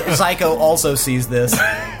 Zyko also sees this,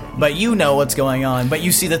 but you know what's going on, but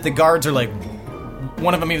you see that the guards are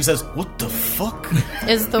one of them even says, "What the fuck?"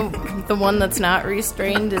 Is the one that's not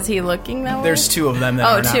restrained, is he looking that way? There's two of them that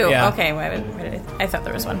are not. two. Yeah. Okay, wait, I thought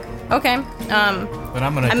there was one. Okay. But I'm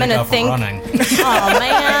gonna I'm take gonna off think- running Oh,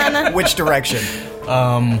 man. Which direction?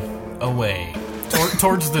 away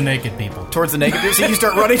towards the naked people. Towards the naked people? So you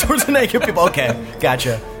start running towards the naked people. Okay,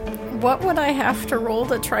 gotcha. What would I have to roll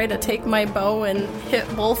to try to take my bow and hit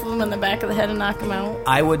both of them in the back of the head and knock them out?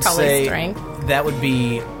 I would Probably say strength. that would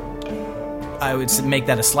be... I would make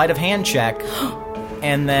that a sleight of hand check,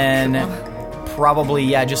 and then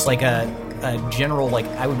probably, just a general,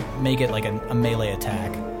 I would make it like a melee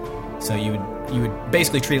attack. So you would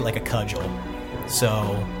basically treat it like a cudgel. So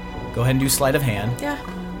go ahead and do sleight of hand. Yeah.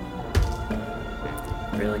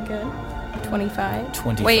 Really good. 25.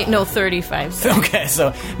 25. Wait, no, 35. Sorry. Okay,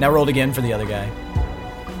 so now roll it again for the other guy.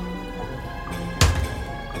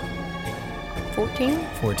 14?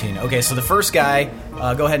 14. Okay, so the first guy,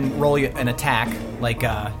 go ahead and roll an attack, and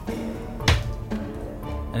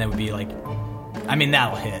it would be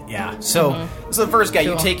that'll hit, yeah. So, so the first guy,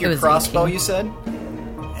 you Cool. take It your was crossbow, 18. you said?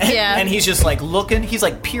 Yeah. And he's just looking, he's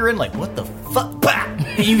peering, what the fuck? Bah!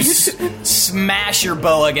 And you smash your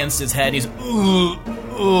bow against his head, he's ooh,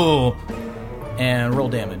 and roll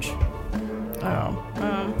damage. Oh.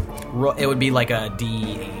 It would be like a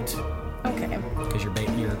D8, Okay. because you're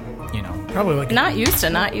Probably Not used to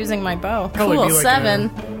not using my bow. Probably Cool. be like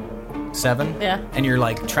 7. 7? Yeah. And you're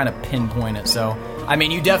trying to pinpoint it, so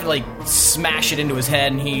you definitely smash it into his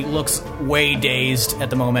head, and he looks way dazed at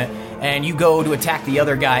the moment. And you go to attack the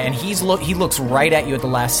other guy, and he looks right at you at the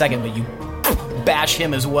last second, but you bash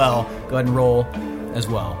him as well. Go ahead and roll as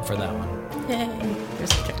well for that one. Yay.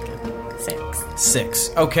 Just checking. 6.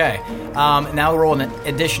 6. Okay. Now roll an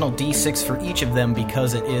additional D6 for each of them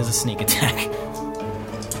because it is a sneak attack.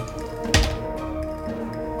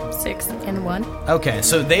 6 and 1. Okay,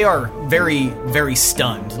 so they are very, very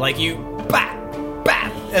stunned. You, bah,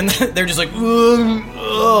 bah, and they're just ugh,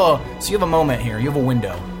 ugh. So you have a moment here. You have a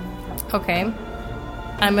window. Okay.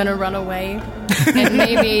 I'm gonna run away and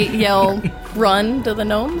maybe yell, "Run!" to the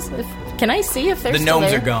gnomes. Can I see if they're The still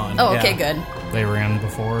gnomes there? are gone, Oh, okay, yeah. good. They ran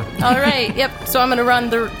before. All right, yep. So I'm gonna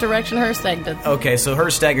run the direction Herstag did. Okay, so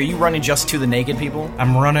Herstag, are you running just to the naked people?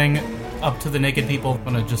 I'm running up to the naked people.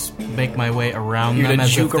 I'm gonna just make my way around You're them gonna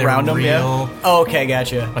as juke if they're around them, real. yeah? Oh, okay,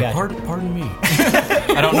 gotcha. gotcha. Pardon me.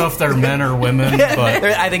 I don't know if they're men or women, but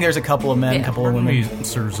I think there's a couple of men, a couple of pardon women. me,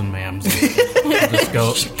 sirs and ma'ams.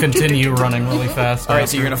 Just continue running really fast. All right,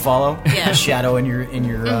 so you're gonna follow Yeah. Shadow in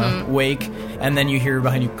your wake, and then you hear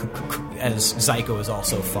behind you as Zyko is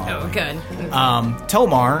also following. Oh, good.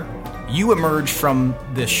 Tomar, you emerge from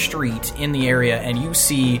the street in the area, and you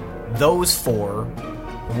see those four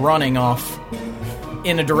running off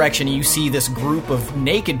in a direction. You see this group of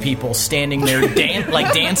naked people standing there,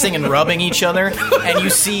 dancing and rubbing each other, and you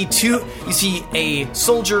see a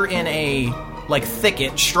soldier in a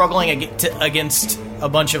thicket struggling against a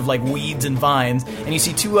bunch of like weeds and vines, and you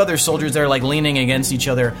see 2 other soldiers that are like leaning against each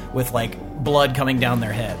other with like blood coming down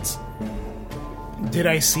their heads. Did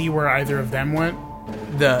I see where either of them went?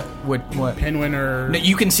 What? Pinwin or... No,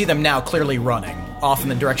 you can see them now clearly running off in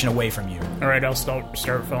the direction away from you. All right, I'll start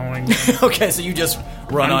following them. Okay, so you just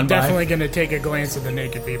run on I'm by. definitely going to take a glance at the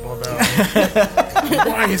naked people, though.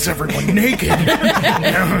 Why is everyone naked?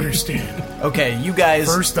 I don't understand. Okay, you guys...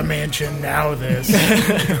 First the mansion, now this.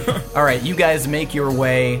 All right, you guys make your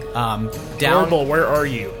way down... Gorbel, where are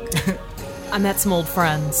you? I met some old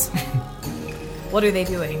friends. What are they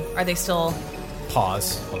doing? Are they still...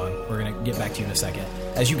 Pause. Hold on. We're going to get back to you in a second.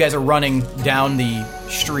 As you guys are running down the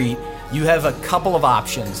street, you have a couple of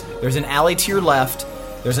options. There's an alley to your left.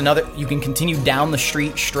 There's another... You can continue down the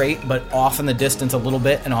street straight, but off in the distance a little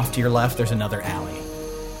bit, and off to your left, there's another alley.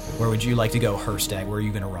 Where would you like to go, Herstag? Where are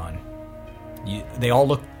you going to run? They all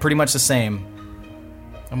look pretty much the same.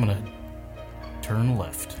 I'm gonna turn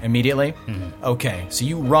left. Immediately? Mm-hmm. Okay, so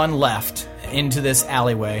you run left into this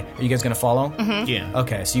alleyway. Are you guys going to follow? Mm-hmm. Yeah.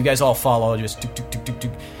 Okay, so you guys all follow, just tuk, tuk, tuk, tuk,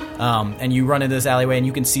 tuk. And you run into this alleyway, and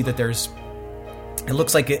you can see that there's... It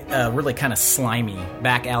looks like a really kind of slimy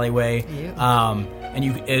back alleyway.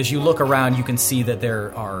 And as you look around, you can see that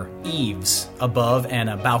there are eaves above and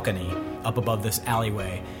a balcony up above this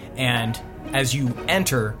alleyway. And as you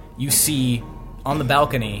enter, you see on the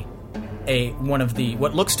balcony one of the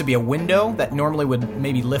what looks to be a window that normally would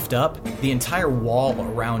maybe lift up. The entire wall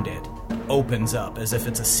around it opens up as if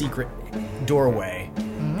it's a secret doorway.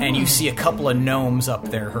 And you see a couple of gnomes up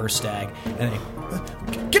there, Herstag, and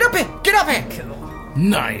they get up here!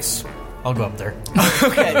 Nice. I'll go up there.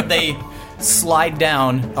 Okay, they slide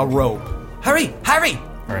down a rope. Hurry! All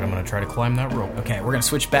right, I'm gonna try to climb that rope. Okay, we're gonna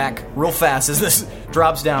switch back real fast as this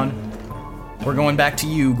drops down. We're going back to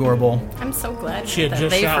you, Gorbel. I'm so glad She had that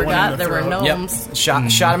just they shot one in forgot the there were throat. gnomes. Shot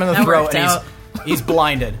him in the That throat, worked and out. he's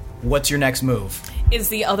blinded. What's your next move? Is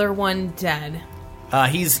the other one dead?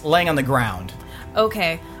 He's laying on the ground.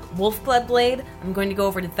 Okay, Wolfblood Blade. I'm going to go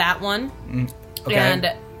over to that one Okay. and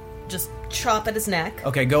just chop at his neck.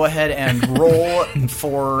 Okay, go ahead and roll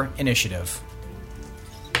for initiative.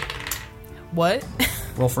 What?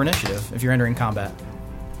 Roll for initiative if you're entering combat.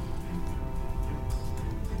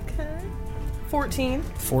 Okay. 14.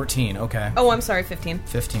 14, okay. Oh, I'm sorry, 15.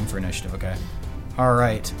 15 for initiative, okay. All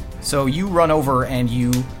right. So you run over and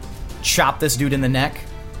you chop this dude in the neck.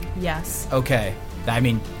 Yes. Okay. I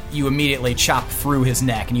mean, you immediately chop through his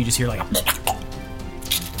neck and you just hear like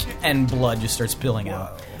and blood just starts spilling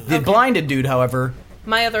out. The blinded dude, however...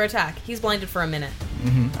 My other attack. He's blinded for a minute.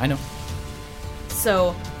 I know.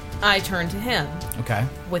 So I turn to him Okay.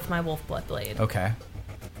 with my Wolfblood Blade. Okay.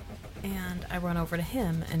 And I run over to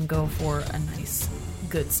him and go for a nice,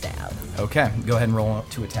 good stab. Okay. Go ahead and roll up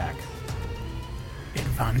to attack.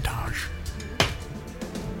 Advantage.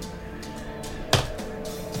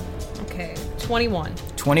 Okay, 21.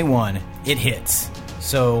 21. It hits.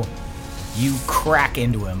 So you crack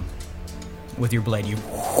into him with your blade.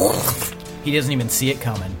 He doesn't even see it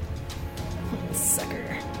coming.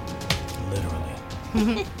 Sucker.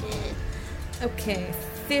 Literally. Okay,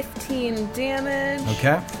 15 damage.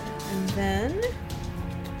 Okay. And then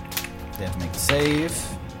They have to make a save.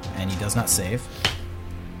 And he does not save.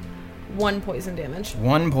 1 poison damage.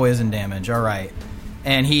 1 poison damage. All right.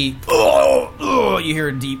 And he... you hear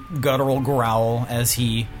a deep guttural growl as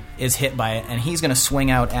he is hit by it. And he's going to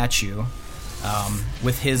swing out at you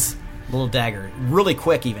with his little dagger. Really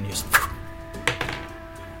quick, even. Just...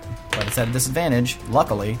 But it's at a disadvantage,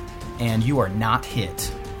 luckily. And you are not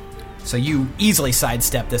hit. So you easily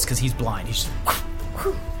sidestep this because he's blind. He's just...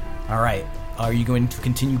 All right. Are you going to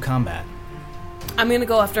continue combat? I'm going to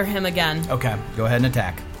go after him again. Okay. Go ahead and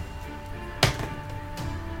attack.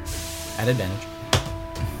 At advantage.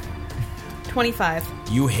 25.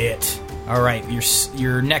 You hit. All right,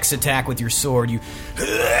 your next attack with your sword, you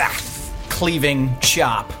cleaving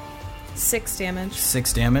chop. 6 damage.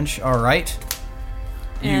 6 damage. All right.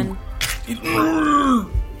 And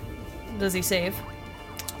does he save?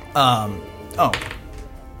 Oh,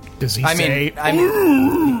 Does he I say...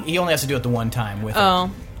 mean, he only has to do it the one time with.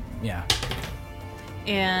 Oh. Yeah.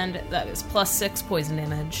 And that is plus 6 poison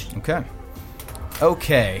damage. Okay.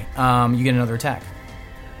 Okay. You get another attack.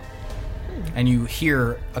 And you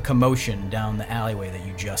hear a commotion down the alleyway that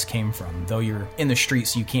you just came from. Though you're in the street,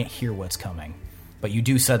 so you can't hear what's coming. But you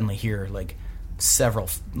do suddenly hear, like, several,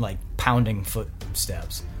 like, pounding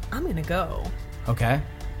footsteps. I'm going to go. Okay.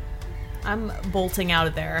 I'm bolting out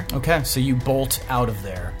of there. Okay, so you bolt out of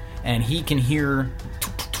there. And he can hear...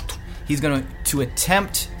 He's going to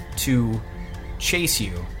attempt to chase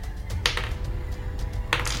you.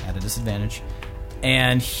 At a disadvantage.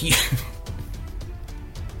 And he...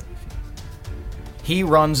 He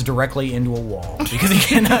runs directly into a wall because he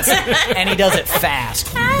cannot see, and he does it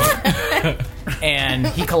fast. And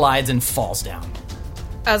he collides and falls down.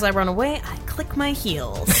 As I run away, I click my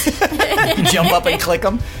heels. You jump up and click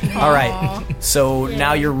them. All right. So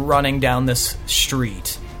now you're running down this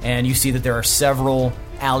street, and you see that there are several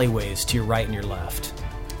alleyways to your right and your left.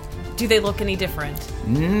 Do they look any different?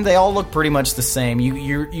 They all look pretty much the same.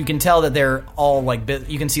 You can tell that they're all like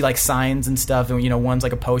you can see like signs and stuff. And one's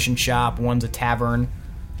like a potion shop, one's a tavern.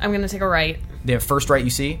 I'm gonna take a right. The first right you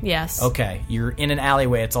see? Yes. Okay, you're in an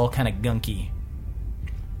alleyway. It's all kind of gunky.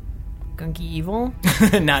 Gunky evil?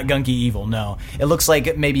 Not gunky evil, no. It looks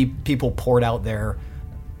like maybe people poured out their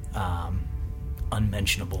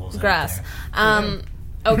unmentionables. Grass. Out there.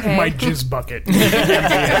 Okay. My jizz bucket.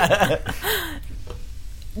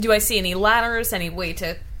 Do I see any ladders, any way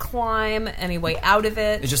to climb, any way out of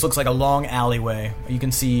it? It just looks like a long alleyway. You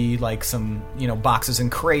can see like some, boxes and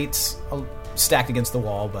crates stacked against the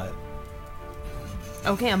wall, but...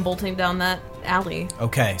 Okay, I'm bolting down that alley.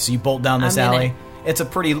 Okay, so you bolt down this I'm in alley. it. It's a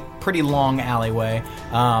pretty long alleyway,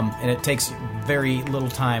 and it takes very little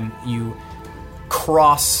time. You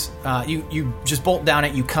cross, you just bolt down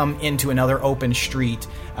it, you come into another open street,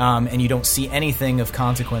 and you don't see anything of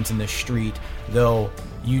consequence in this street, though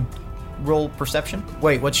you roll perception?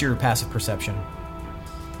 Wait, what's your passive perception?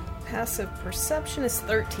 Passive perception is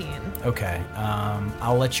 13. Okay,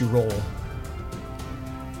 I'll let you roll.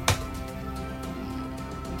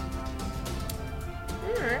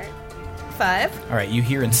 Alright. 5. All right, you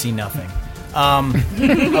hear and see nothing.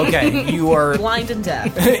 Okay, you are... Blind and deaf.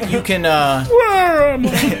 You can,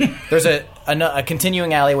 there's a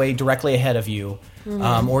continuing alleyway directly ahead of you,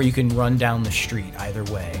 or you can run down the street, either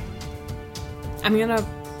way. I'm gonna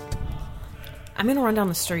run down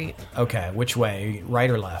the street. Okay, which way? Right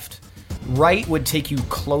or left? Right would take you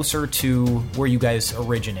closer to where you guys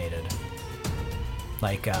originated.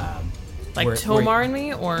 Like Tomar and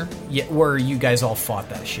me, or? Yeah, where you guys all fought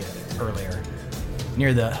that shit earlier.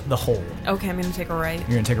 Near the hole. Okay, I'm gonna take a right.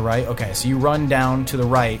 You're gonna take a right? Okay, so you run down to the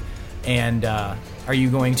right, and are you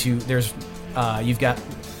going to... you've got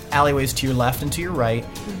alleyways to your left and to your right.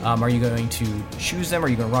 Are you going to choose them, or are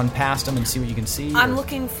you going to run past them and see what you can see? I'm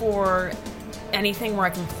looking for anything where I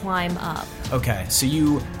can climb up. Okay, so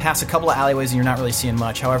you pass a couple of alleyways and you're not really seeing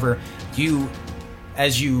much. However,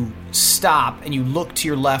 as you stop and you look to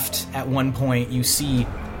your left at one point, you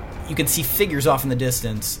can see figures off in the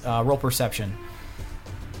distance. Roll perception.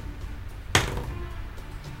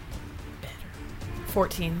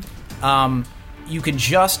 14. You can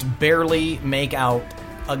just barely make out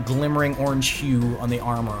a glimmering orange hue on the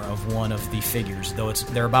armor of one of the figures, though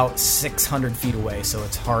they're about 600 feet away, so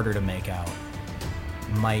it's harder to make out.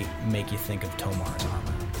 Might make you think of Tomar's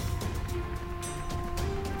armor.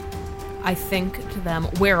 I think to them,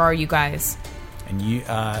 where are you guys? And you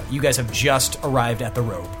guys have just arrived at the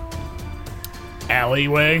rope.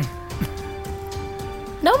 Alleyway.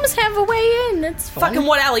 Gnomes have a way in. It's fun. Fucking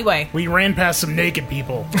what alleyway? We ran past some naked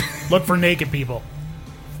people. Look for naked people.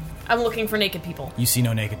 I'm looking for naked people. You see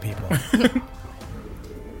no naked people.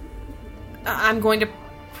 I'm going to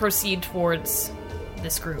proceed towards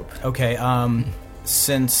this group. Okay,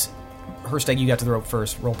 since Herstag, you got to the rope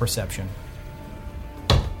first, roll perception.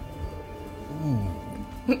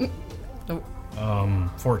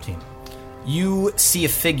 14. You see a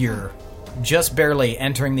figure just barely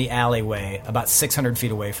entering the alleyway about 600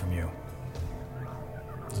 feet away from you.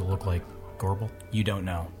 Does it look like Gorbel? You don't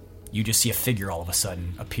know. You just see a figure all of a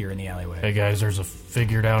sudden appear in the alleyway. Hey guys, there's a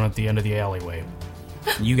figure down at the end of the alleyway.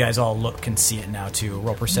 You guys all look and see it now too.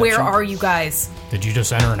 Roll perception. Where are you guys? Did you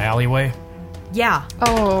just enter an alleyway? Yeah.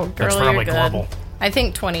 Oh, girl, That's you're probably good. Gorbel. I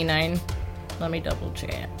think 29. Let me double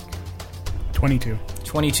check. 22.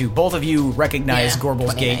 22. Both of you recognize Yeah,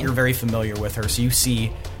 Gorbel's 29. gait. You're very familiar with her, so you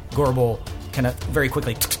see Gorbel kind of very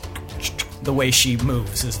quickly. The way she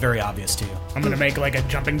moves is very obvious to you. I'm gonna make like a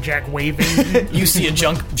jumping jack waving. You see a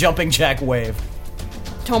jumping jack wave.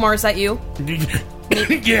 Tomar, is that you?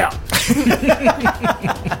 Yeah.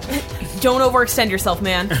 Don't overextend yourself,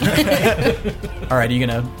 man. All right, are you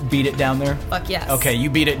gonna beat it down there? Fuck yes. Okay, you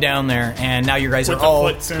beat it down there, and now you guys With are the all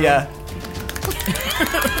foot sound? yeah.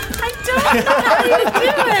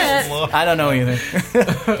 I don't know either.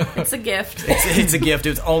 It's a gift. It's a gift.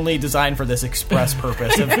 It's only designed for this express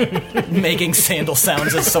purpose of making sandal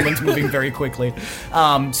sounds as someone's moving very quickly.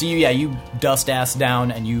 So you dust ass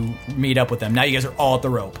down and you meet up with them. Now you guys are all at the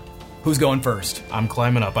rope. Who's going first? I'm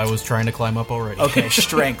climbing up. I was trying to climb up already. Okay,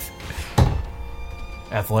 strength.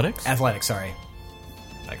 Athletics? Athletics, sorry.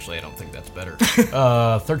 Actually, I don't think that's better.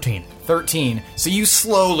 13. 13. So you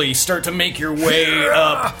slowly start to make your way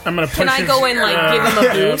up. I'm gonna push Can I his- go and give him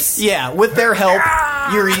a boost? Yeah, with their help,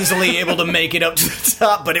 you're easily able to make it up to the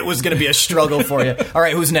top, but it was going to be a struggle for you. All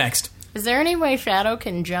right, who's next? Is there any way Shadow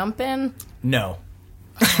can jump in? No.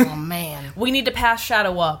 Oh, man. We need to pass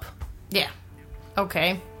Shadow up. Yeah.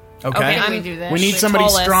 Okay. Okay. Can we do that? We need the somebody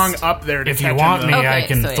tallest. strong up there to If catch you want him, me, though. I Okay,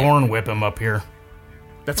 can so yeah. thorn whip him up here.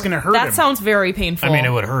 That's gonna hurt That him. sounds very painful. I mean, it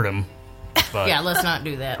would hurt him. But Yeah, let's not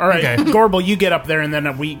do that. All right, Okay. Gorbel, you get up there, and then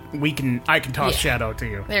I can toss Yeah. Shadow to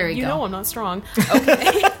you. There You go. know I'm not strong.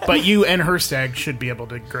 Okay. But you and Herstag should be able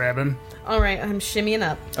to grab him. All right, I'm shimmying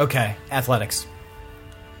up. Okay, athletics.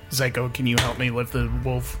 Zyko, can you help me lift the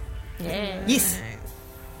wolf? Yeah. Yes.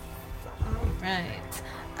 Right.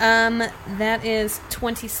 That is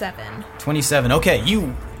 27. 27. Okay,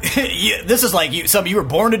 you this is like something you were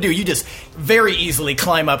born to do. You just very easily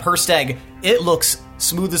climb up Herstag. It looks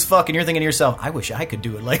smooth as fuck, and you're thinking to yourself, I wish I could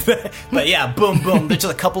do it like that. But yeah, boom, boom. There's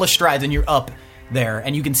just a couple of strides, and you're up there,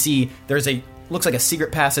 and you can see there's looks like a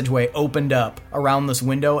secret passageway opened up around this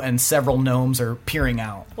window, and several gnomes are peering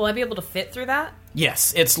out. Will I be able to fit through that?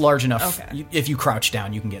 Yes, it's large enough. Okay. If you crouch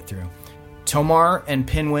down, you can get through. Tomar and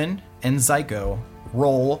Pinwin and Zyko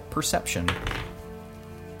roll perception.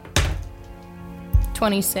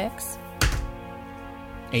 26.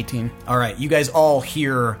 18. All right, you guys all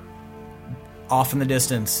hear off in the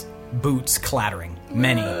distance boots clattering.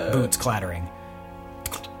 Many boots clattering.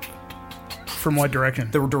 From what direction?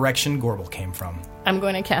 The direction Gorbel came from. I'm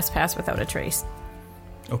going to cast Pass Without a Trace.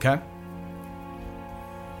 Okay?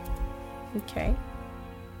 Okay.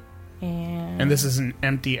 And And this is an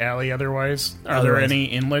empty alley otherwise? Are there any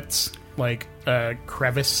inlets? Like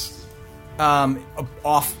crevice?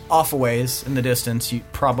 Off a ways in the distance, you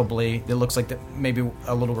probably, it looks like maybe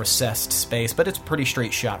a little recessed space, but it's a pretty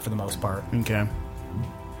straight shot for the most part. Okay.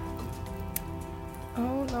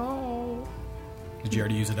 oh no. Did you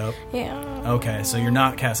already use it up? Yeah. Okay, so you're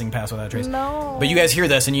not casting Pass Without a Trace. No. But you guys hear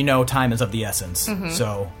this, and you know time is of the essence.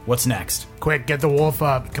 So, what's next? Quick, get the wolf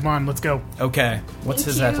up. Come on, let's go. Okay, what's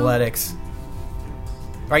his you. athletics?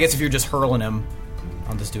 Or I guess if you're just hurling him,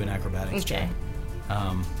 I'll just do an acrobatics Okay.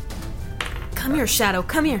 check. Come here, Shadow.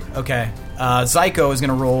 Come here. Okay, Zyko is going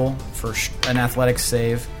to roll for an athletics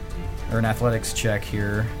save, or an athletics check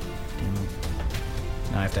here.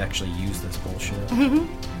 Now I have to actually use this bullshit.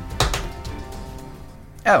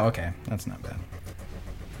 Oh, okay, that's not bad.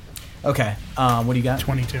 Okay, what do you got?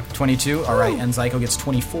 22. 22. All right, and Zyko gets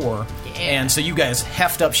 24. And so you guys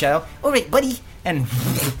heft up Shadow. All right, buddy, and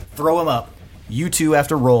throw him up. You two have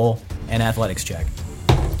to roll an athletics check.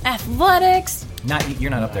 Athletics. You're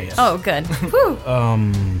not up there yet. Oh, good. Whew.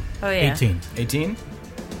 Oh, yeah. 18. 18.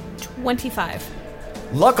 25.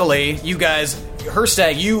 Luckily, you guys,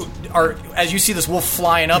 Herstag, you are, as you see this wolf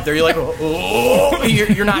flying up there, you're like, oh,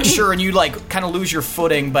 you're not sure, and you like kind of lose your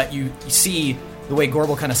footing, but you see the way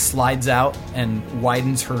Gorbel kind of slides out and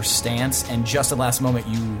widens her stance, and just at the last moment,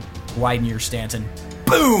 you widen your stance, and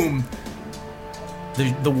boom,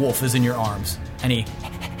 the wolf is in your arms, and he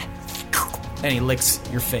licks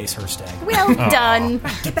your face, Herstag, Well done.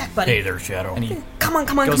 Get back, buddy. Hey there, Shadow. and he. Come on,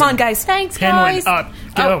 Goes come on, in. guys. Thanks, Pinwin guys. up.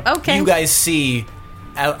 Go. Oh, okay. You guys see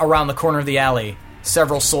around the corner of the alley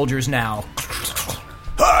several soldiers now.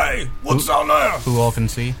 Hey, what's down there? Who all can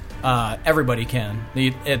see? Everybody can.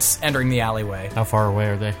 It's entering the alleyway. How far away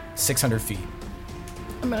are they? 600 feet.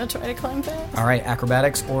 I'm going to try to climb fast. All right,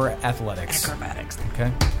 acrobatics or athletics? Acrobatics.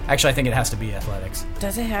 Okay. Actually, I think it has to be athletics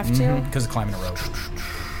Does it have to? because of climbing a rope.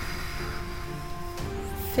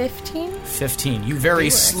 15? 15. You very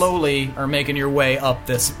slowly are making your way up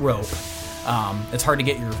this rope. It's hard to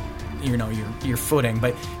get your footing,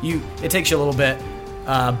 but it takes you a little bit.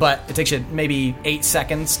 But it takes you maybe 8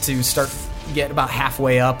 seconds to get about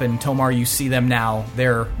halfway up. And Tomar, you see them now.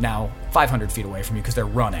 They're now 500 feet away from you because they're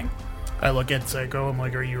running. I look at Zyko. I'm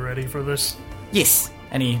like, are you ready for this? Yes.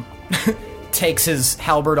 And he takes his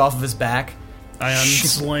halberd off of his back. I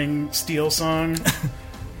unsling Steel Song.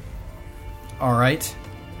 All right.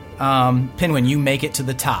 Pinwin, you make it to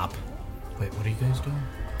the top. Wait, what are you guys doing?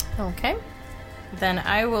 Okay. Then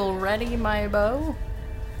I will ready my bow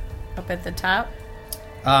up at the top.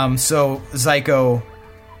 So Zyko,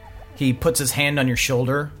 he puts his hand on your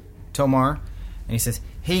shoulder, Tomar, and he says,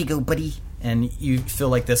 "Here you go, buddy." And you feel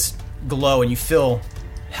like this glow, and you feel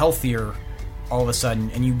healthier all of a sudden,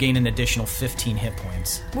 and you gain an additional 15 hit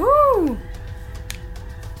points. Woo!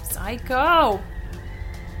 Psycho!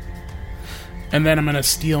 And then I'm going to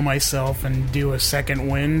steel myself and do a second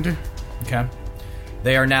wind. Okay.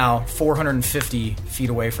 They are now 450 feet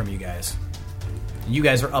away from you guys. You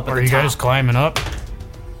guys are up at Are the you top. guys climbing up?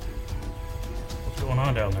 What's going on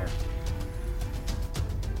on down there.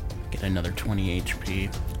 Get another 20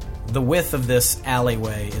 HP. The width of this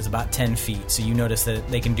alleyway is about 10 feet, so you notice that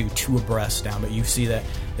they can do 2 abreast down, but you see that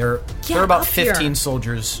there are about up here. 15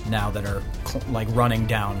 soldiers now that are running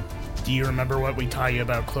down. Do you remember what we taught you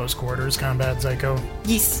about close quarters combat, Psycho?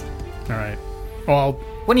 Yes. All right. Well,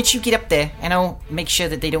 Why don't you get up there and I'll make sure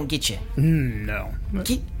that they don't get you? no.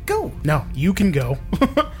 Go. No, you can go.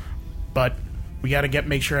 But we got to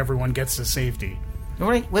make sure everyone gets to safety. All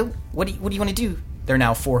right. Well, what do you want to do? They're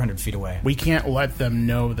now 400 feet away. We can't let them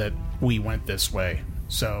know that we went this way,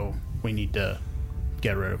 so we need to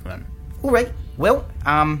get rid of them. All right. Well,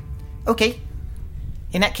 okay.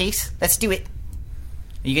 In that case, let's do it.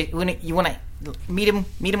 You want to meet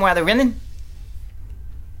him while they're running?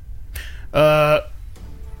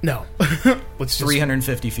 No. Let's just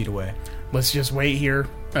 350 feet away. let's just wait here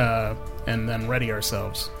and then ready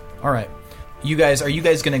ourselves. All right. Are you guys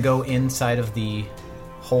going to go inside of the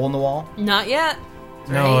hole in the wall? Not yet.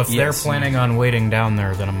 No, if they're Yes. planning on waiting down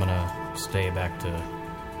there, then I'm gonna stay back to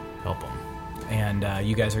help them. And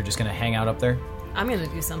you guys are just going to hang out up there? I'm gonna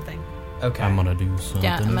do something. Okay. I'm gonna do something.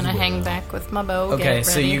 Yeah, I'm gonna as hang well. back with my bow. Okay, get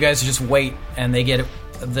so ready. you guys just wait, and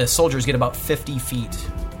the soldiers get about 50 feet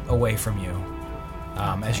away from you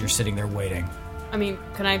as you're sitting there waiting. I mean,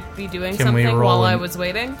 can I be doing Can we something roll while I in- was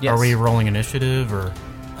waiting? Yes. Are we rolling initiative or?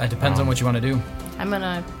 It depends on what you want to do. I'm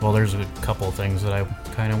gonna Well, there's a couple of things that I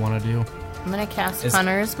kind of want to do. cast Is-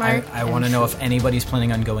 Hunter's Mark. I want to and know shoot. if anybody's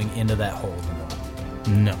planning on going into that hole in the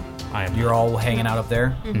wall. No, I am. You're all hanging out up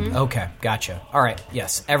there? Mm-hmm. Okay, gotcha. All right,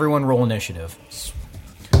 yes. Everyone roll initiative.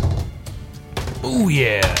 Oh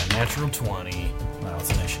yeah, natural 20. Well, it's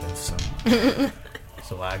initiative, so.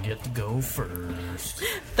 So I get to go first.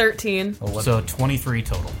 13. So 23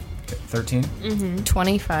 total. 13?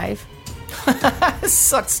 25. This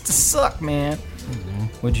sucks to suck, man.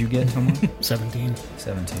 What'd you get, Tomo? 17.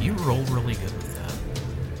 17. You roll really good with that.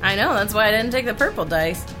 I know, that's why I didn't take the purple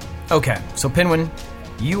dice. Okay, so Pinwin,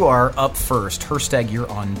 you are up first. Herstag, you're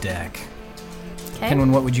on deck. Okay.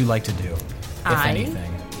 Pinwin, what would you like to do, if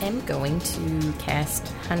anything? I'm going to cast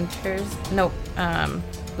Hunter's... Nope.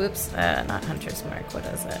 Whoops. Not Hunter's Mark. What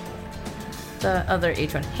is it? The other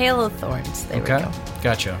H one. Hail of Thorns. There we Okay, go.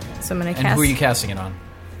 gotcha. So I'm going to And cast... who are you casting it on?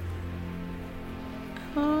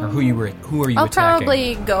 Or who are you I'll attacking?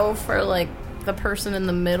 probably go for, like, the person in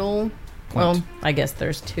the middle. Well, I guess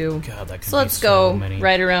there's two. God, that could So be let's so go many.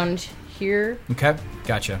 right around here. Okay,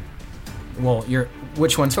 gotcha. Well,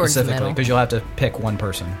 which one Towards the specifically? middle. Because you'll have to pick one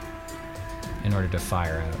person in order to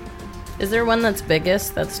fire at. Is there one that's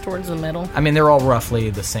biggest that's towards the middle? I mean, they're all roughly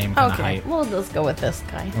the same kind of Okay, height. well, let's go with this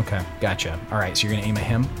guy. Okay, gotcha. All right, so you're going to aim at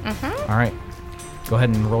him? Mm-hmm. All right. Go ahead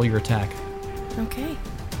and roll your attack. Okay.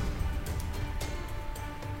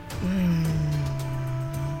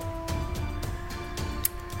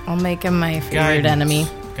 I'll make him my favorite enemy.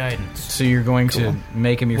 Guidance. So you're going to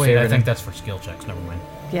make him your Wait, favorite I think that's for skill checks. Never mind.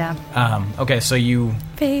 Yeah. Okay, so you...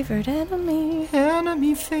 Favorite enemy.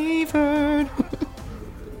 Enemy favored.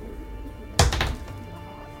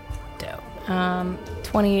 Dope.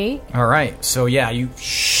 28. All right, so yeah, you...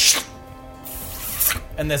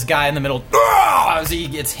 And this guy in the middle, as he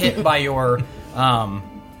gets hit by your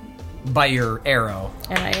arrow.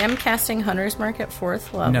 And I am casting Hunter's Mark at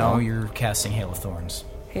 4th level. No, you're casting Hail of Thorns.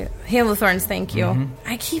 Hail of Thorns, thank you.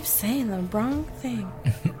 I keep saying the wrong thing.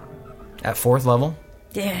 At 4th level?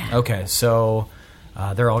 Yeah. Okay, so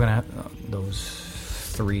they're all gonna those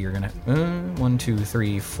three are gonna 1, 2,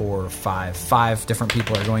 3, 4, 5. 5 different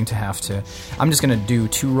people are going to have to. I'm just gonna do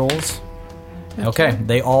 2 rolls. Okay,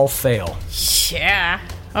 they all fail. Yeah.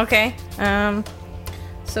 Okay.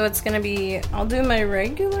 So it's gonna be. I'll do my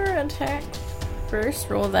regular attack first.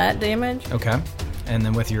 Roll that damage. Okay, and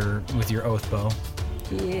then with your oath bow.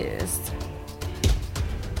 Yes.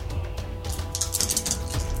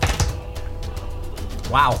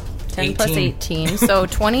 Wow. 10 plus 18, so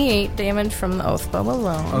 28 damage from the oath bow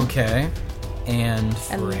alone. Okay, and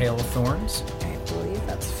for And- Hail of Thorns. I believe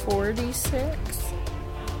that's 46.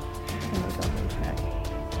 Let me go and check.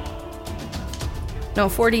 No,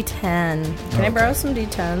 40-10. Can I borrow some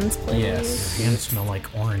D10s, please? Yes. Your hands smell like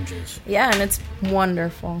oranges. Yeah, and it's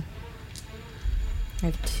wonderful. I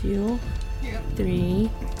have 2, 3,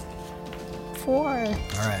 4. All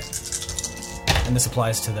right. And this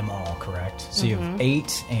applies to them all, correct? So you have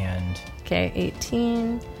 8 and Okay,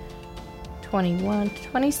 18, 21,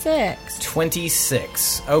 26.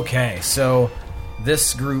 26. Okay, so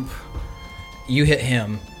this group, you hit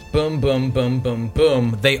him. Boom, boom, boom, boom,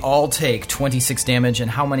 boom. They all take 26 damage, and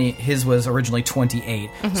how many? His was originally 28.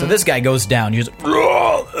 So this guy goes down. You're just,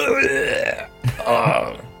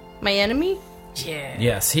 My enemy? Yeah.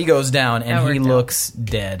 Yes, he goes down, and he worked out. looks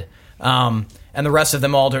dead. And the rest of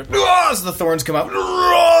them all do, as the thorns come out.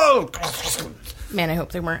 Man, I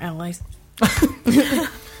hope they weren't allies.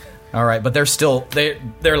 All right, but they're still,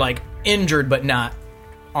 they're like injured, but not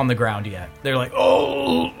on the ground yet. They're like,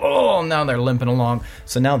 oh, now they're limping along.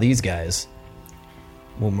 So now these guys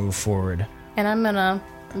will move forward. And I'm gonna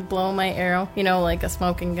blow my arrow, like a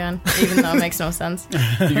smoking gun, even though it makes no sense.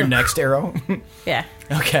 Your next arrow? Yeah.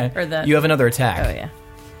 Okay. Or the- You have another attack.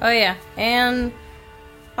 Oh yeah. And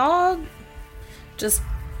I'll just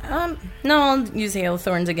I'll use Hail of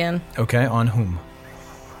Thorns again. Okay, on whom?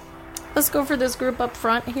 Let's go for this group up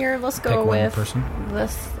front here. Let's go Pick one with person.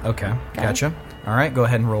 this. Okay, gotcha. All right, go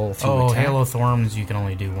ahead and roll 2 Oh, attack. Halo Thorns you can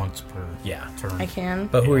only do once per turn. I can.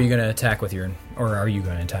 But who are you going to attack with or are you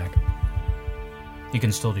going to attack? You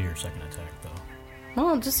can still do your second attack, though. Well,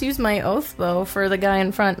 I'll just use my oath bow for the guy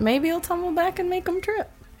in front. Maybe I'll tumble back and make him trip.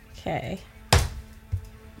 Okay.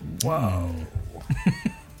 Whoa.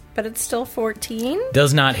 But it's still 14?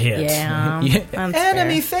 Does not hit. Yeah. That's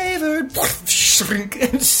Enemy fair. favored. Shrink.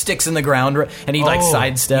 Sticks in the ground, and he You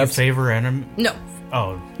sidesteps. favor enemy? No.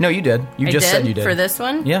 Oh. No, you did. You I just did said you did. for this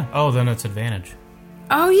one? Yeah. Oh, then it's advantage.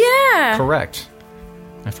 Oh, yeah. Correct.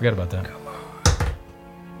 I forgot about that.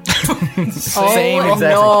 Oh, Same exact.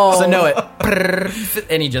 no. So no, it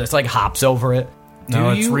and he just like hops over it.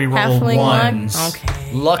 No, it's reroll Halfling ones. luck?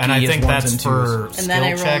 Okay. Lucky And I is think ones that's and for twos. And then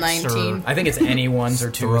I skill roll checks 19. or I think it's any ones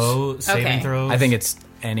or twos. saving Okay. throws. I think it's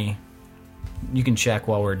any. You can check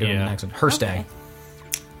while we're doing the Yeah. next one. Herstag.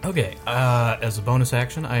 Okay, as a bonus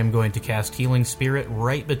action, I am going to cast Healing Spirit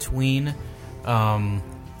right between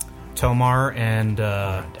Tomar and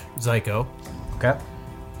Zyko. Okay.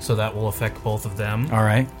 So that will affect both of them. All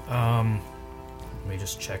right. Let me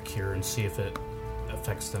just check here and see if it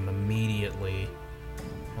affects them immediately.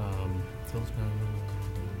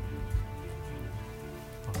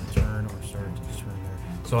 On turn or start to turn there.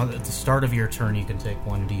 So at the start of your turn, you can take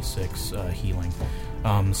 1d6 healing.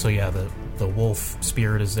 So yeah, the wolf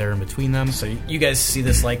spirit is there in between them. So you guys see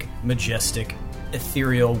this like majestic,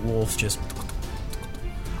 ethereal wolf just.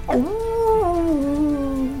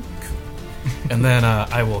 And then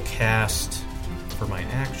I will cast, for my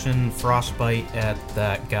action, Frostbite at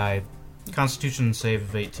that guy. Constitution save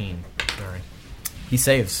of 18. Sorry. He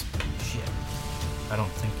saves. Shit. I don't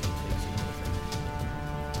think he takes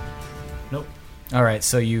anything. Nope. All right,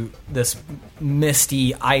 so this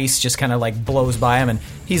misty ice just kind of like blows by him, and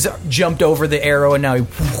he's jumped over the arrow, and now he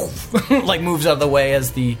like moves out of the way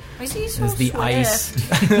as the ice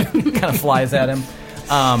kind of flies at him.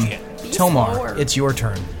 Tomar, slower. it's your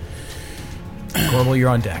turn. Gorbel, you're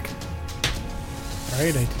on deck.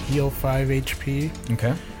 Alright, I heal 5 HP.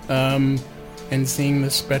 Okay. And seeing the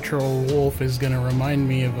spectral wolf is going to remind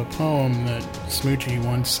me of a poem that Smoochie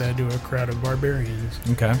once said to a crowd of barbarians.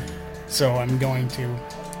 Okay. So I'm going to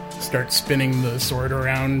start spinning the sword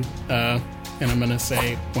around, and I'm going to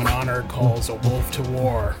say, when honor calls a wolf to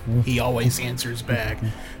war, he always answers back.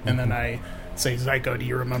 And then I say, Zyko, do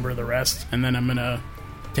you remember the rest? And then I'm going to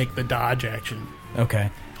take the dodge action, Okay.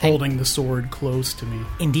 holding the sword close to me.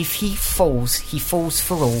 And if he falls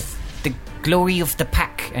for all. The glory of the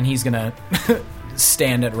pack. And he's gonna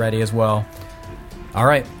stand at ready as well. All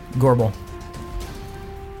right, Gorbel.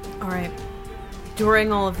 All right.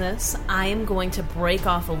 During all of this, I am going to break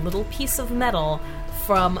off a little piece of metal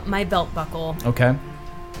from my belt buckle. Okay.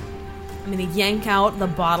 I'm going to yank out the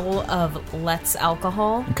bottle of Let's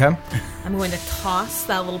alcohol. Okay. I'm going to toss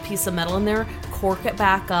that little piece of metal in there, cork it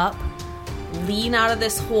back up, lean out of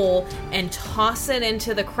this hole, and toss it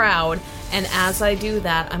into the crowd. And as I do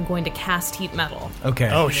that, I'm going to cast heat metal. Okay.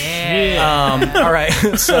 Oh, shit. All right.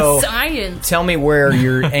 So Science. tell me where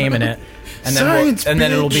you're aiming it, and then Science,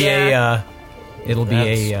 it'll be bitch.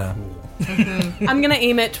 I'm going to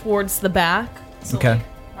aim it towards the back. So Okay. like,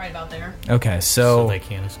 right about there. Okay. So So they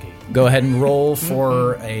can't escape. go ahead and roll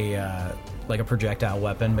for a like a projectile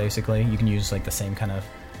weapon. Basically, you can use like the same kind of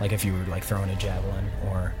like if you were like throwing a javelin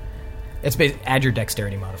or it's add your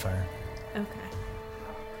dexterity modifier. Okay.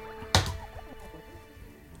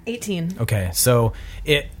 18. Okay, so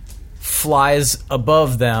it flies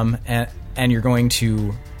above them, and you're going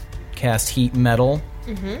to cast heat metal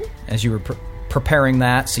as you were preparing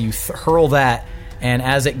that. So you hurl that, and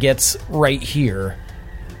as it gets right here,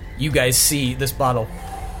 you guys see this bottle,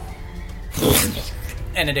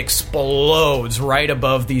 and it explodes right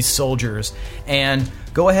above these soldiers. And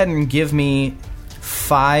go ahead and give me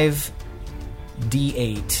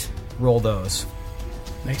 5d8. Roll those.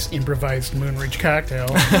 Nice improvised Moonridge cocktail.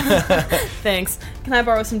 Thanks. Can I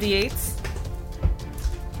borrow some D8s?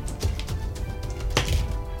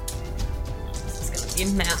 This is going to be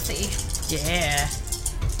mathy. Yeah.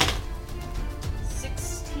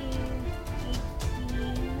 16,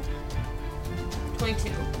 18,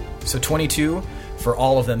 22. So 22 for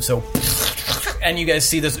all of them. So, and you guys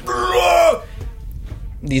see this.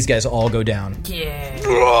 These guys all go down.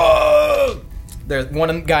 Yeah. There,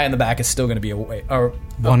 one guy in the back is still going to be away. Or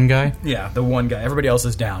One guy? yeah, the one guy. Everybody else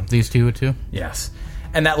is down. These two too? Yes,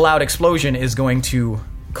 and that loud explosion is going to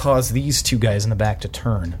cause these two guys in the back to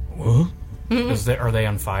turn. Are they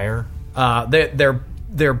on fire?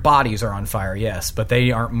 Their bodies are on fire. Yes, but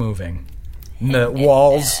they aren't moving. The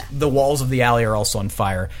walls of the alley are also on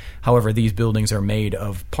fire. However, these buildings are made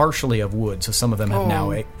of partially of wood, so some of them have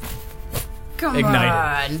now Come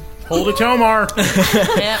ignited. on. Hold it, Tomar.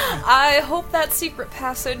 Yeah. I hope that secret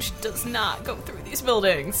passage does not go through these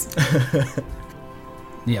buildings.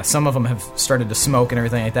 Yeah, some of them have started to smoke and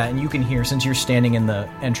everything like that, and you can hear, since you're standing in the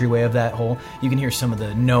entryway of that hole, you can hear some of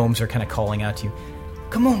the gnomes are kind of calling out to you.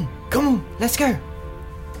 Come on, let's go.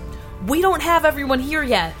 We don't have everyone here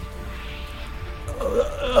yet.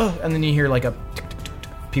 And then you hear like a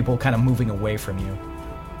people kind of moving away from you.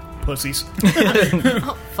 Pussies.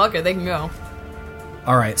 Fuck it, they can go.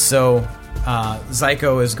 All right, so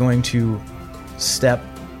Zyko is going to step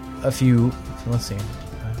a few, let's see,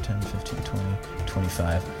 5, 10, 15, 20,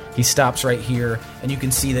 25. He stops right here, and you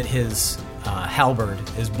can see that his halberd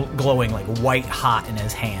is glowing like white hot in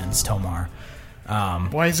his hands, Tomar.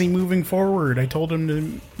 Why is he moving forward? I told him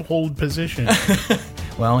to hold position.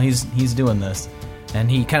 Well, he's doing this, and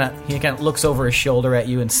he kind of looks over his shoulder at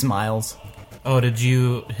you and smiles. Oh, had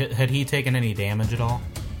he taken any damage at all?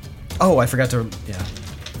 Oh, I forgot to. Yeah,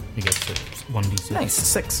 He gets 1d6. nice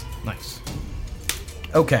 6. Nice.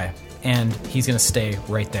 Okay, and he's gonna stay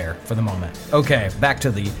right there for the moment. Okay, back to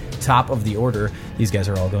the top of the order. These guys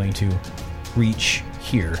are all going to reach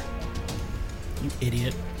here. You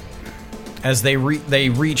idiot. As they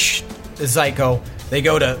reach Zyko, they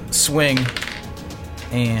go to swing,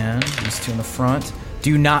 and these two in the front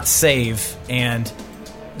do not save, and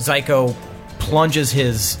Zyko plunges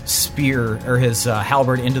his spear or his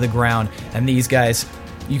halberd into the ground, and these guys,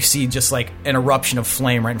 you see just like an eruption of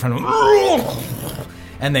flame right in front of them,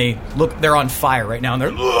 and they're on fire right now, and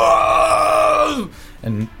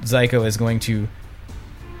and Zyko is going to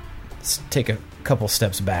take a couple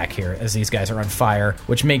steps back here as these guys are on fire,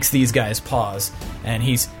 which makes these guys pause, and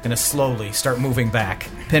he's gonna slowly start moving back.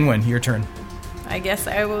 Pinwin, your turn. I guess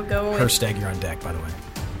I will go with Herstag, you're on deck, by the way.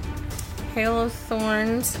 Hail of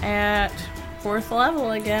Thorns at 4th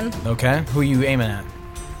level again. Okay, who are you aiming at?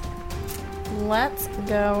 Let's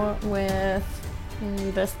go with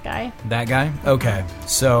this guy. That guy? Okay,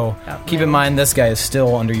 so keep in mind this guy is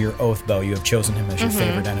still under your oath, Bo. You have chosen him as your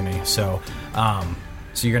favorite enemy. So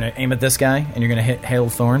so you're going to aim at this guy, and you're going to hit Hail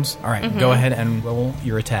of Thorns. All right, go ahead and roll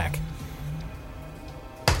your attack.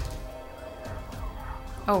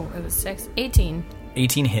 Oh, it was 6. 18.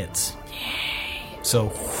 18 hits. Yay.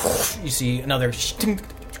 So you see another...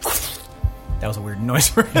 That was a weird noise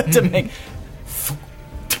for it to make.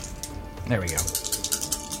 There we go.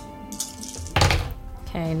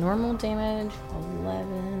 Okay, normal damage,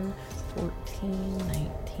 11, 14,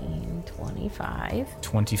 19, 25.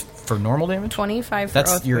 20 for normal damage? 25 for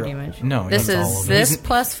That's Oath your- for damage. no, this that's all is of it. this He's-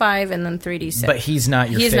 plus 5 and then 3d6. But he's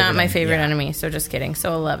not your He's favorite not my enemy. favorite Yeah. enemy, so just kidding.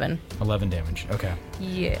 So 11. 11 damage. Okay.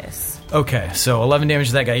 Yes. Okay, so 11 damage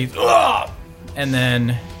to that guy. And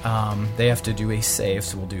then they have to do a save,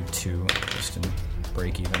 so we'll do 2 just to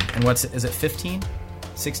break even. And is it 15?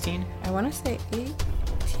 16? I want to say 18.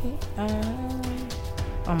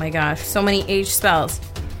 Oh my gosh, so many H spells.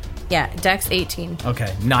 Yeah, Dex 18.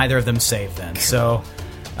 Okay, neither of them save then. So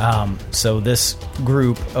this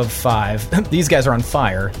group of 5, these guys are on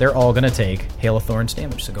fire. They're all going to take Hail of Thorns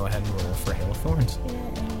damage. So go ahead and roll for Hail of Thorns.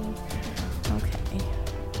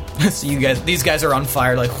 Okay. So these guys are on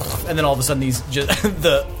fire, like, and then all of a sudden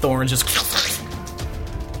the thorns just.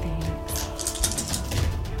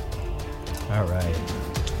 All right,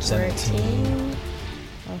 17.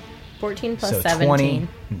 14 plus So 17.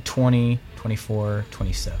 20, 24,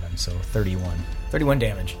 27. So 31. 31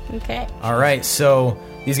 damage. Okay. All right, so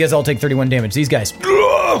these guys all take 31 damage. These guys.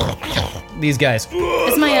 These guys.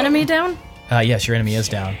 Is my enemy down? Yes, your enemy is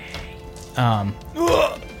down.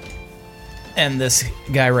 And this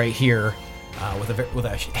guy right here, with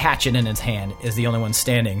a hatchet in his hand, is the only one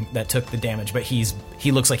standing that took the damage. But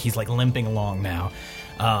he looks like he's like limping along now.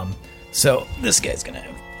 So this guy's gonna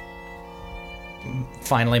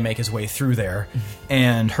finally make his way through there.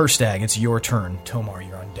 And Herstag, it's your turn. Tomar,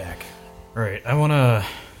 you're on deck. All right, I want to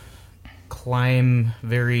climb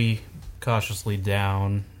very cautiously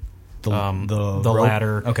down The rope?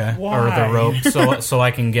 ladder, Okay. or the rope, so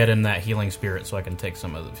I can get in that healing spirit, so I can take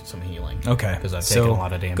some healing. Okay. Because I've taken a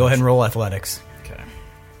lot of damage. Go ahead and roll athletics. Okay.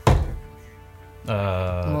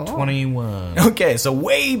 21. Okay, so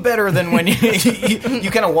way better than when you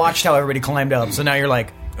kind of watched how everybody climbed up. So now you're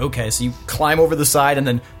like, okay, so you climb over the side and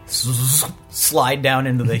then slide down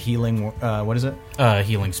into the healing. What is it?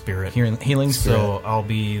 Healing spirit. Healing spirit. So I'll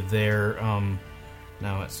be there.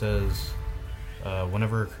 Now it says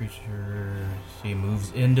whenever a creature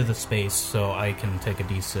moves into the space, so I can take a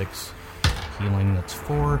d6 healing. That's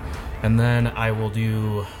 4, and then I will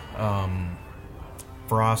do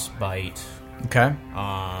frostbite. Okay.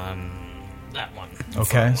 On that one.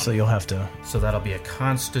 Okay, so you'll have to. So that'll be a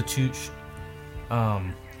constitution.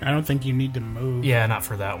 I don't think you need to move. Yeah, not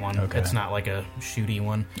for that one. Okay. It's not like a shooty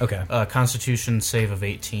one. Okay. Constitution save of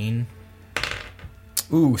 18.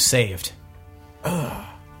 Ooh, saved.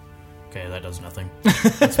 Okay, that does nothing.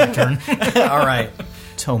 That's my turn. All right,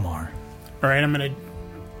 Tomar. All right, I'm gonna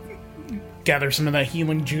gather some of that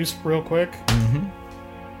healing juice real quick. Mm-hmm.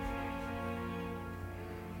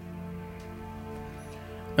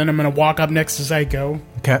 Then I'm gonna walk up next to Zyko.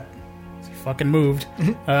 Okay. He fucking moved.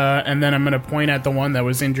 And then I'm gonna point at the one that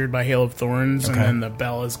was injured by Hail of Thorns, Okay. and then the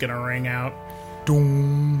bell is gonna ring out.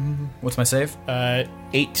 Doom. What's my save?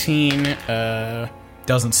 18.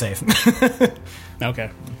 Doesn't save. Okay.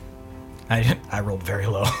 I rolled very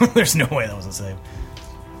low. There's no way that was a save.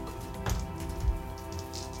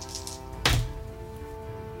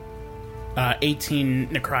 Uh, 18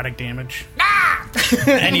 necrotic damage.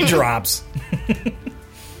 And he drops.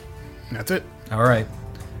 That's it. All right,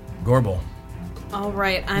 Gorbel. All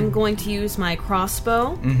right, I'm going to use my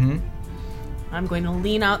crossbow. Mm-hmm. I'm going to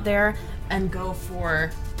lean out there and go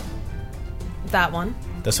for that one.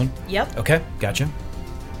 This one? Yep. Okay, gotcha.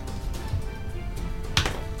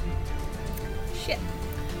 Shit.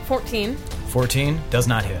 14. 14 does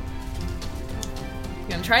not hit.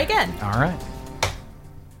 Gonna try again. All right.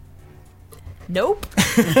 Nope.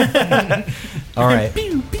 All right.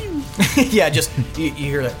 Yeah, just you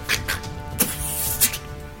hear that.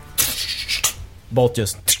 Both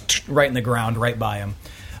just right in the ground, right by him.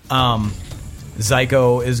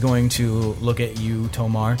 Zyko is going to look at you,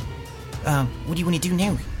 Tomar. What do you want to do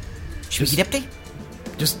now? Should we get up there?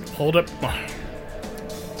 Just hold up.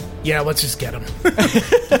 Yeah, let's just get him.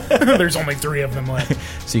 There's only 3 of them left.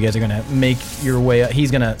 So you guys are going to make your way up.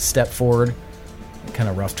 He's going to step forward. Kind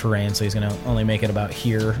of rough terrain, so he's going to only make it about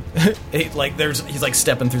here. He's like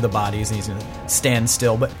stepping through the bodies, and he's going to stand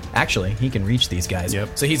still. But actually, he can reach these guys.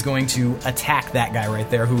 Yep. So he's going to attack that guy right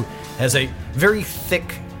there, who has a very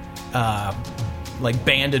thick,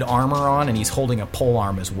 banded armor on, and he's holding a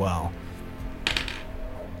polearm as well.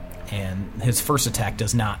 And his first attack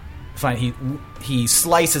does not find. He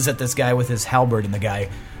slices at this guy with his halberd, and the guy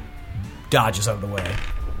dodges out of the way.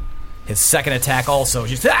 His second attack also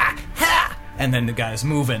just and then the guy's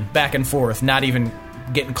moving back and forth, not even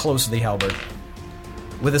getting close to the halberd.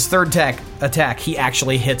 With his third attack, he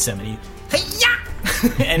actually hits him, and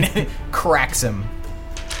he and cracks him.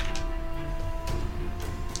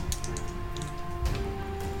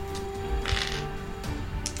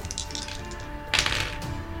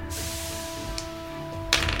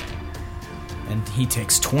 And he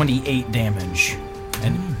takes 28 damage.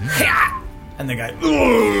 And the guy...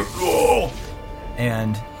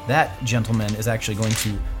 And that gentleman is actually going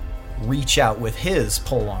to reach out with his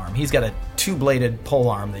polearm. He's got a 2-bladed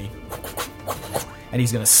polearm, and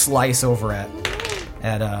he's going to slice over at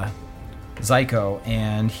Zyko,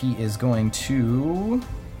 and he is going to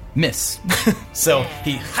miss. So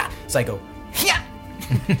Zyko,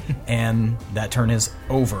 and that turn is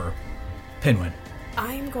over. Pinwin.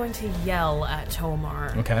 I'm going to yell at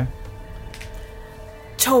Tomar. Okay.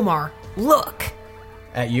 Tomar, look!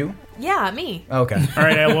 At you? Yeah, me. Okay. All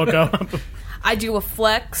right, I look up. I do a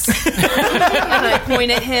flex, and I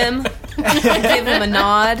point at him, give him a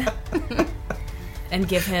nod, and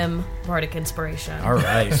give him Bardic Inspiration. All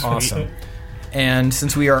right, awesome. And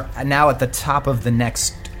since we are now at the top of the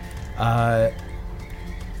next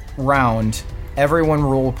round, everyone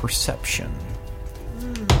roll perception.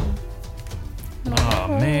 Oh,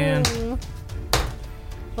 man.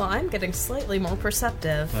 Well, I'm getting slightly more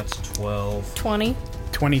perceptive. That's 12. 20.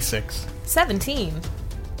 26. 17.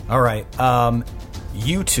 All right.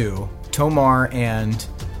 You two, Tomar and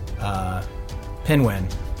Pinwin,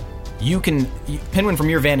 Pinwin, from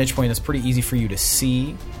your vantage point, it's pretty easy for you to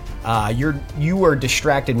see. You are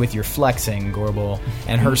distracted with your flexing, Gorbel,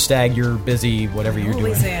 and Herstag, you're busy, whatever you're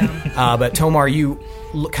doing. Always am. But Tomar, you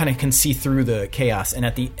kind of can see through the chaos, and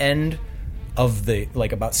at the end of the,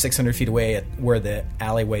 about 600 feet away at where the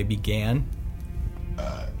alleyway began,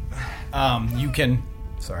 You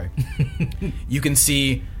can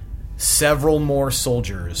see several more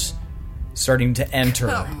soldiers starting to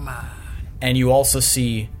enter, and you also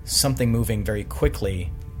see something moving very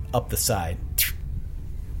quickly up the side.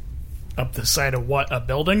 Up the side of what? A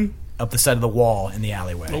building? Up the side of the wall in the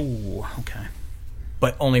alleyway. Oh, okay.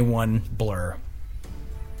 But only one blur.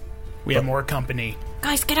 We have more company.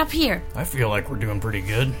 Guys, get up here. I feel like we're doing pretty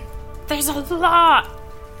good. There's a lot.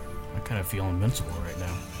 I kind of feel invincible right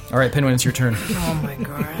now. All right, Pinwin, it's your turn. Oh my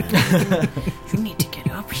god. You need to get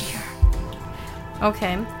up here.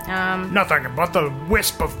 Okay. Nothing but the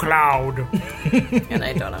wisp of cloud. And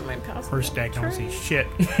I don't have my pass. First deck don't see shit.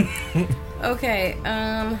 Okay.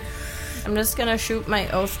 I'm just gonna shoot my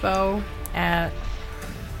oath bow at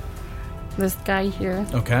this guy here,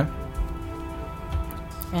 Okay.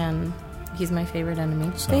 and he's my favorite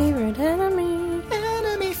enemy. So- Favorite enemy.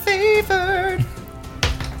 Enemy favored.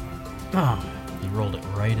 Oh, you rolled it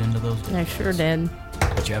right into those. I sure did.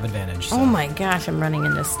 But you have advantage. So. Oh my gosh, I'm running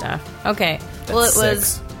into stuff. Okay. Well, it was.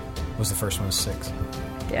 Six. Was the first one 6?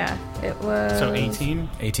 Yeah, it was. So 18?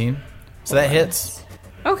 18. So that hits.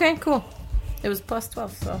 Okay, cool. It was plus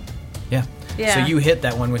 12, so. Yeah. Yeah. So you hit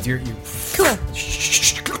that one with your. Cool.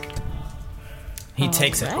 He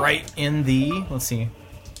takes it right in the. Let's see.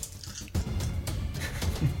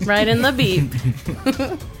 Right in the beep.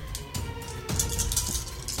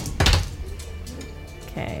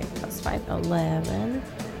 Okay, plus 5, 11,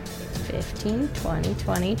 15, 20,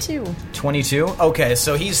 22. 22. Okay,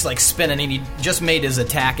 so he's like spinning, and he just made his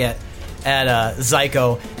attack at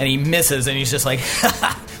Zyko, and he misses, and he's just like,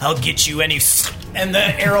 "I'll get you!" And and the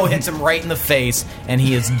arrow hits him right in the face, and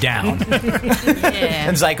he is down. Yeah.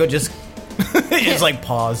 And Zyko just is like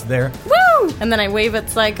paused there. Woo! And then I wave at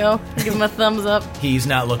Psycho, give him a thumbs up. He's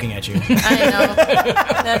not looking at you. I know.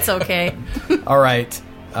 That's okay. All right,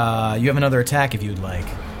 you have another attack if you'd like.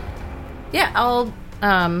 Yeah, I'll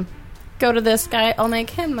go to this guy. I'll make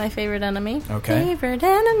him my favorite enemy. Okay. Favorite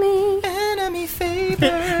enemy. Enemy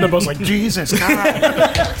favored. The bow's like, Jesus,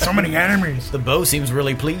 God. So many enemies. The bow seems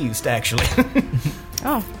really pleased, actually.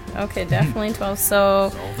 Oh, okay, definitely 12.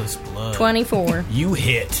 So All this blood. 24. You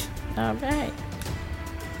hit. All right.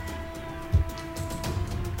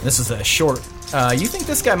 This is a short. You think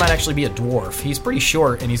this guy might actually be a dwarf? He's pretty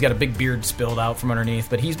short, and he's got a big beard spilled out from underneath,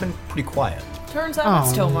 but he's been pretty quiet. Turns out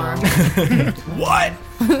it's Tomar. What?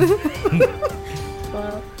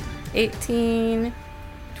 12, 18,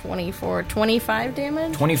 24, 25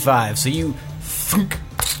 damage. 25. So you thunk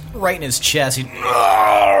right in his chest. You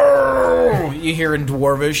hear in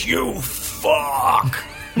Dwarvish, "You fuck."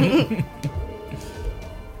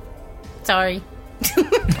 Sorry.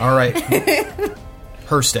 All right.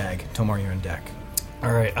 Herstag. Tomar, you're in deck.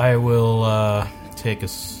 All right, I will take a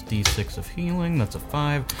d6 of healing. That's a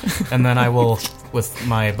 5, and then I will, with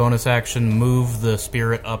my bonus action, move the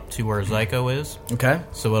spirit up to where Zyko is. Okay.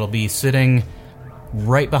 So it'll be sitting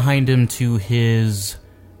right behind him to his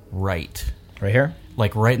right, Right here?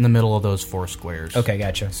 like right in the middle of those 4 squares. Okay,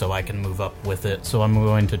 gotcha. So I can move up with it. So I'm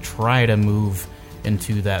going to try to move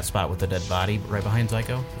into that spot with the dead body right behind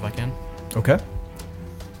Zyko, if I can. Okay.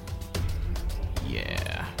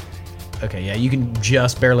 Yeah. Okay, yeah, you can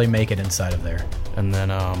just barely make it inside of there. And then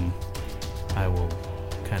I will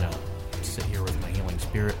kind of sit here with my healing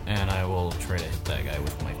spirit, and I will try to hit that guy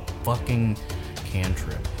with my fucking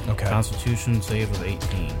cantrip. Okay. Constitution save of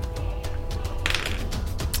 18.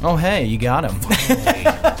 Oh, hey, you got him. So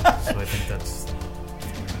I think that's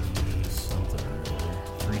 3 something or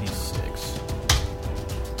 3d6.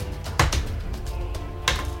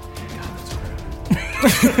 God, that's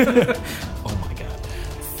crap. Oh my god.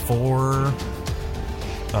 4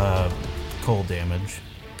 cold damage.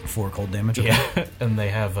 4 cold damage. Okay. Yeah, and they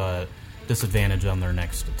have a disadvantage on their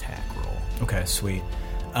next attack roll. Okay, sweet.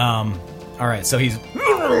 All right, so he's.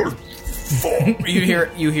 you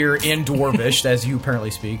hear in Dwarvish as you apparently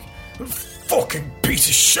speak. Fucking piece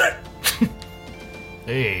of shit.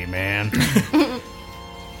 Hey, man.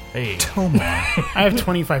 Hey. Tomar. I have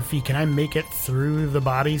 25 feet. Can I make it through the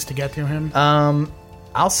bodies to get to him?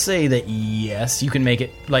 I'll say that yes, you can make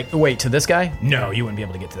it. Like, wait, to this guy? No, you wouldn't be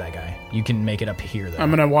able to get to that guy. You can make it up here, though. I'm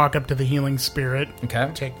going to walk up to the healing spirit. Okay.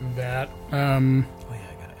 Take that. Oh yeah,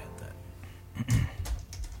 I gotta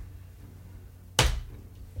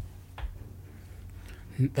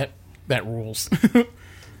add that. That rules.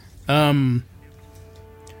 And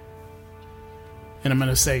I'm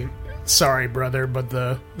gonna say, "Sorry, brother, but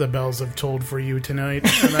the bells have tolled for you tonight."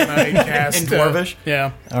 And then I cast In Dwarvish?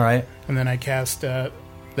 yeah, All right. and then I cast that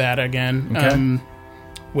again. Okay.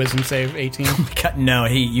 Wisdom save 18. No,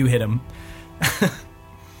 you hit him.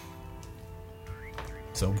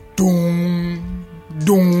 So, doom.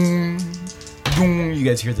 Doom, doom. You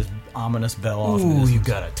guys hear this ominous bell off. Ooh, of you this.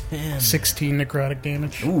 got a 10. 16 necrotic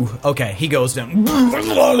damage. Ooh, okay. He goes down,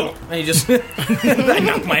 and he just I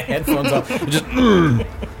knock my headphones off. It just.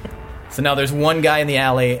 So now there's one guy in the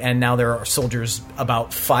alley, and now there are soldiers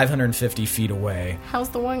about 550 feet away. How's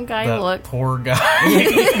the one guy That look? poor guy.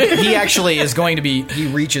 He actually is going to be. He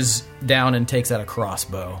reaches down and takes out a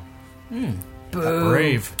crossbow.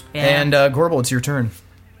 Brave. And Gorbel, it's your turn.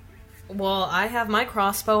 Well, I have my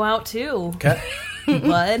crossbow out too, Okay.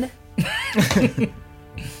 bud.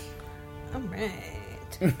 All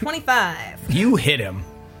right. 25. You hit him.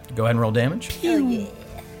 Go ahead and roll damage. Oh, yeah.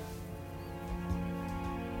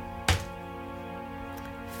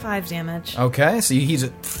 5 damage. Okay, so he's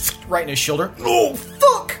right in his shoulder. Oh,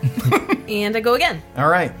 fuck! And I go again. All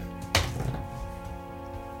right.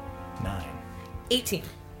 9. 18.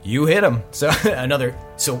 You hit him. So another.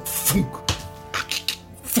 So.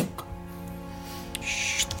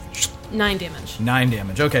 9 damage. 9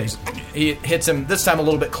 damage. Okay. He hits him this time a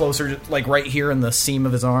little bit closer, like right here in the seam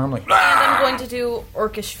of his arm. Like. I'm going to do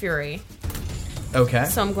Orcish Fury, Okay.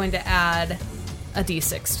 so I'm going to add a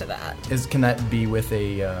d6 to that. Can that be with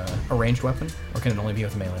a ranged weapon, or can it only be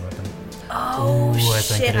with a melee weapon? Oh, Ooh, I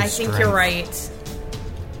think shit, it is I think strength. you're right.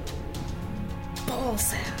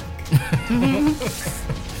 Ballsack.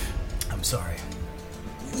 I'm sorry.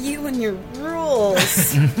 You and your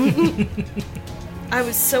rules. I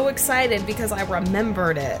was so excited because I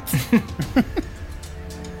remembered it.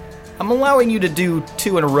 I'm allowing you to do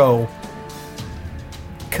 2 in a row.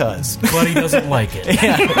 Cuz. But he doesn't like it.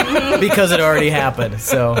 Yeah. Because it already happened.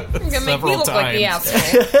 So. You're gonna make me Several look like the times.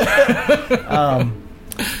 asshole.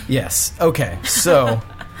 Yes. Okay. So.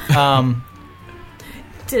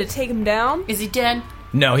 Did it take him down? Is he dead?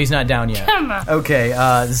 No, he's not down yet. Come on. Okay,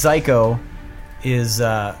 Zyko is,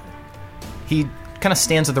 he kind of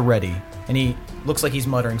stands at the ready, and he looks like he's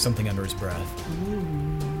muttering something under his breath.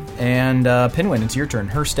 And, Pinwin, it's your turn.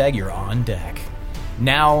 Herstag, you're on deck.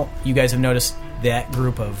 Now, you guys have noticed that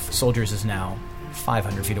group of soldiers is now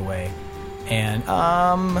 500 feet away. And,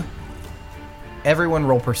 everyone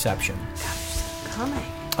roll perception. Coming.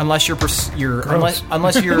 Unless your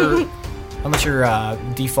unless your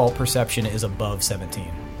default perception is above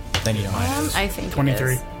 17, then you don't have I think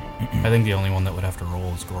 23. It is. I think the only one that would have to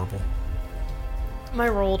roll is Gorbel. My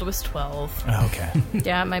rolled was 12. Okay.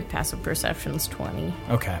 Yeah, my passive perception's 20.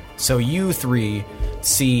 Okay. So you three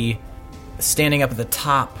see standing up at the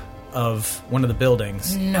top of one of the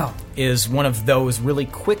buildings No. is one of those really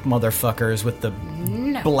quick motherfuckers with the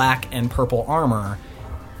black and purple armor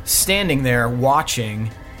standing there watching.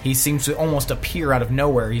 He seems to almost appear out of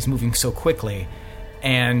nowhere. He's moving so quickly.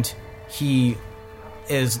 And he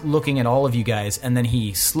is looking at all of you guys, and then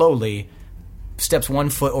he slowly steps 1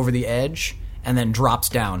 foot over the edge and then drops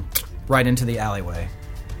down right into the alleyway.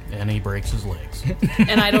 And he breaks his legs.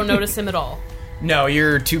 And I don't notice him at all. No,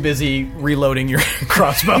 you're too busy reloading your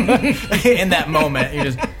crossbow in that moment. You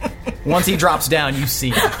just once he drops down, you see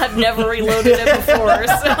him. I've never reloaded it before.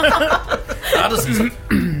 So.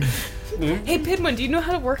 Hey, Pinwin, do you know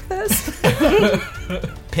how to work this?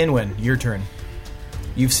 Pinwin, your turn.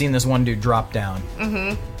 You've seen this one dude drop down.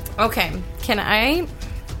 Okay, can I...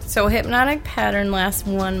 So Hypnotic Pattern lasts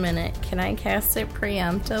 1 minute. Can I cast it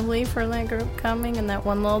preemptively for that group coming and that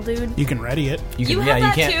one little dude? You can ready it. You You have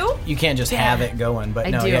that can't, too? You can't just Yeah. have it going, but I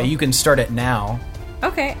no, do. yeah, you can start it now.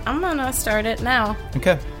 Okay, I'm gonna start it now.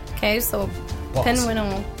 Okay. Okay, so Pause. Pinwin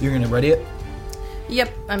will... You're gonna ready it?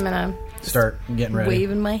 Yep, I'm gonna Start getting ready.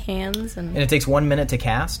 wave in my hands and... And it takes 1 minute to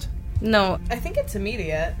cast? No, I think it's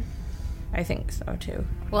immediate. I think so too.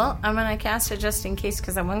 Well, I'm gonna cast it just in case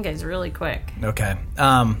because that one guy's really quick. Okay.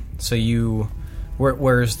 So you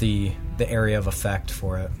where's the area of effect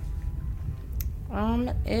for it?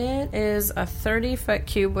 It is a 30-foot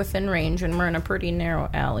cube within range, and we're in a pretty narrow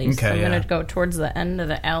alley. So Okay, I'm yeah. gonna go towards the end of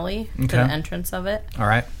the alley to Okay. the entrance of it. All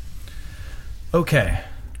right. Okay.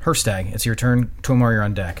 Herstag, it's your turn. Tomar, you're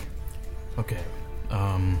on deck. Okay.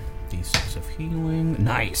 D6 of healing.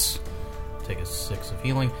 Nice. Take a 6 of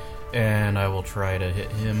healing. And I will try to hit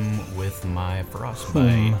him with my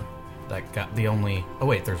frostbite. That got the only... Oh,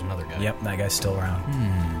 wait, there's another guy. Yep, that guy's still around.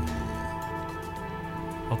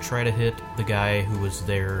 I'll try to hit the guy who was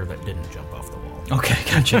there that didn't jump off the wall. Okay,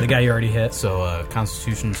 gotcha. The guy you already hit. So,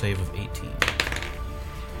 Constitution save of 18.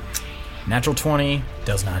 Natural 20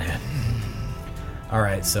 does not hit. All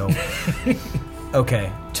right, so... Okay,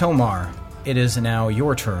 Tomar, it is now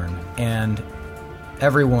your turn, and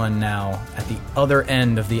everyone now at the other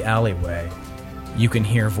end of the alleyway, you can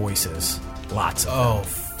hear voices. Lots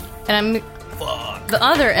of them. And I'm the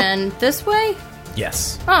other end this way.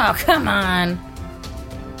 Yes. Oh, come on!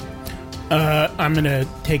 I'm going to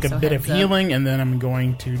take a So bit of heads up. healing, and then I'm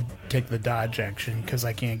going to take the dodge action, because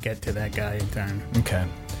I can't get to that guy in time. Okay.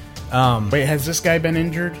 Wait, has this guy been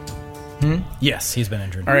injured? Yes, he's been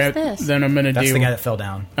injured. All right, this? then I'm going to That's do... the guy that fell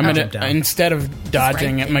down. I'm gonna Jumped down. instead of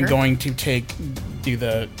dodging, right I'm there. going to do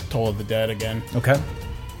the Toll of the Dead again. Okay.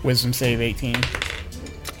 Wisdom save 18.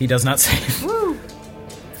 He does not save.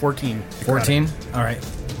 14. 14. All right.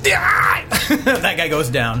 That guy goes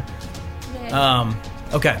down.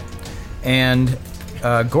 Okay. And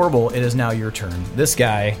Gorbel, it is now your turn. This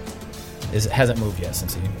guy hasn't moved yet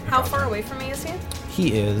since he... How far away from me is he?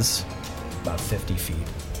 He is about 50 feet.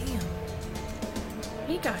 Damn.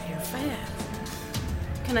 He got here fast.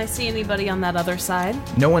 Can I see anybody on that other side?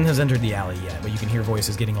 No one has entered the alley yet, but you can hear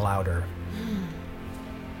voices getting louder.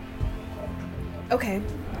 Okay.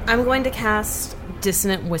 I'm going to cast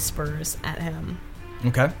Dissonant Whispers at him.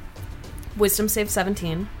 Okay. Wisdom save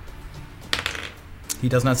 17. He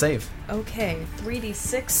does not save. Okay.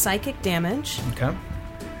 3d6 psychic damage. Okay.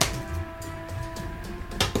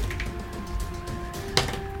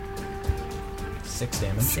 Six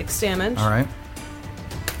damage. 6 damage. All right.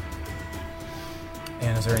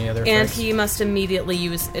 And is there any other And effects? he must immediately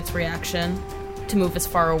use its reaction to move as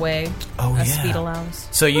far away Oh, as yeah. speed allows.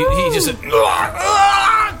 So he just... And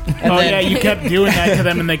Oh, then, yeah, you kept doing that to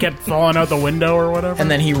them, and they kept falling out the window or whatever. And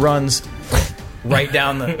then he runs right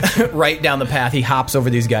down the path. He hops over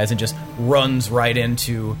these guys and just runs right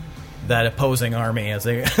into that opposing army as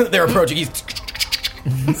they're approaching. He's...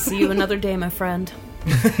 See you another day, my friend.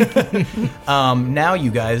 Now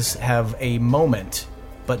you guys have a moment,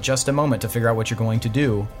 but just a moment, to figure out what you're going to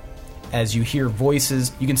do. As you hear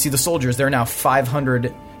voices, you can see the soldiers. They're now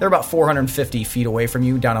 500. They're about 450 feet away from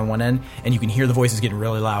you, down on one end, and you can hear the voices getting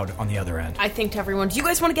really loud on the other end. I think to everyone, do you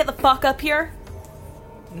guys want to get the fuck up here?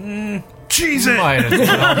 Cheese it! Might as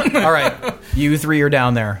well. All right, you three are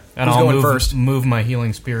down there. And Who's I'll going first? move my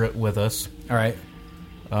healing spirit with us. All right,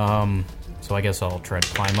 So I guess I'll try to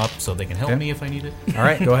climb up so they can help Okay. me if I need it. all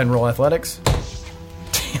right. Go ahead and roll athletics.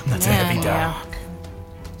 Damn, that's a heavy die.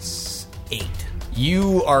 8.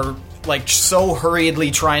 You are like so hurriedly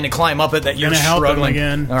trying to climb up it that you're Gonna help him struggling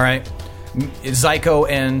again. All right, Zyko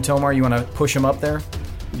and Tomar, you want to push him up there?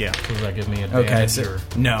 Yeah. Does that give me advantage? Okay, so or?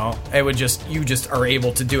 no, it would you just are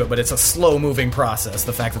able to do it, but it's a slow moving process.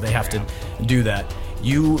 The fact that they have to do that,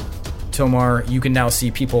 Tomar, you can now see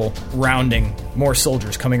people rounding, more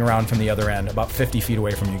soldiers coming around from the other end, about 50 feet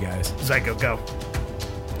away from you guys. Zyko, go.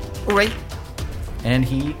 All right. And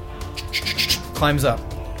he climbs up.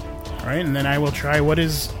 All right, and then I will try. What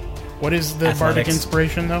is the Athletics. bardic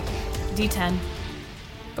inspiration though? D10.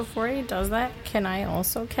 Before he does that, can I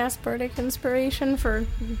also cast Bardic Inspiration for...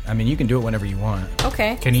 I mean, you can do it whenever you want.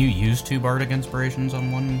 Okay. Can you use 2 bardic inspirations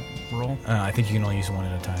on one roll? I think you can only use one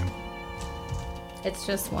at a time. It's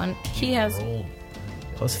just one. He has... Roll.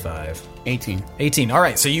 Plus 5. 18. 18. All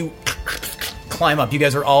right, so you climb up. You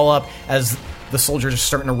guys are all up as the soldiers are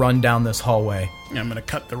starting to run down this hallway. I'm gonna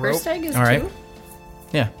cut the rope. First egg is All right. 2?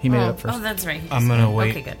 Yeah, he made it Oh, up first. oh, that's right. I'm gonna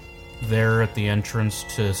wait Okay, good. there at the entrance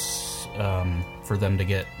to for them to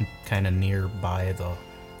get kind of nearby the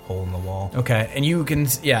hole in the wall. Okay, and you can,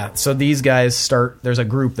 so these guys there's a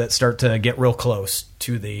group that start to get real close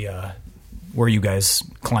to the, where you guys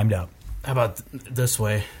climbed up. How about this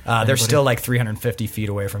way? They're Anybody? still like 350 feet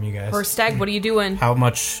away from you guys. First egg, what are you doing? How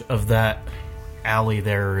much of that alley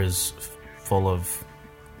there is full of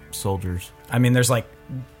soldiers? I mean, there's like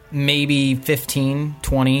maybe 15,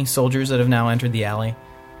 20 soldiers that have now entered the alley.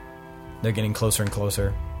 They're getting closer and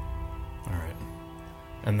closer. All right,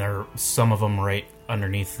 and there some of them right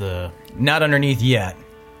underneath the. Not underneath yet.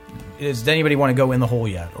 Does anybody want to go in the hole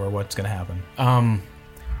yet, or what's going to happen?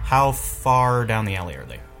 How far down the alley are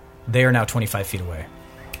they? They are now 25 feet away.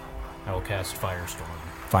 I will cast Firestorm,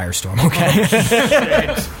 Firestorm,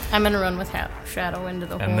 okay. I'm gonna run with Shadow into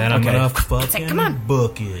the hole. and then I'm Okay. gonna fucking come on.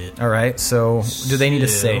 book it. All right, so do they need a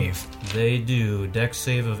Still, save? They do. Dex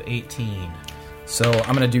save of 18. So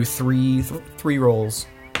I'm going to do three rolls.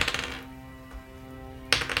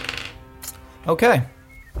 Okay.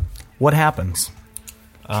 What happens?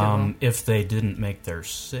 If they didn't make their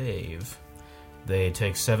save, they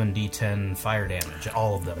take 7d10 fire damage,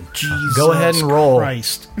 all of them. Go ahead and roll.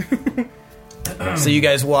 Christ. So you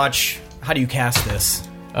guys watch. How do you cast this?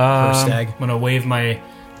 I'm gonna wave my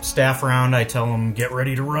staff around. I tell them, get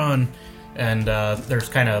ready to run. And there's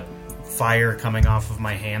kind of fire coming off of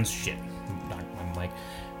my hands. Shit. I'm like,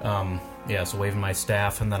 so waving my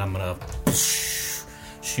staff, and then I'm gonna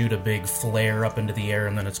shoot a big flare up into the air,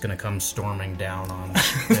 and then it's gonna come storming down on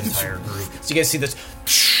the entire group. So you guys see this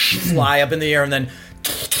fly up in the air, and then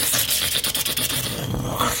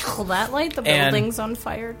Will that light the And- buildings on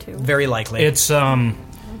fire too? Very likely. It's so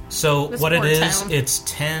This what it poor is, town. it's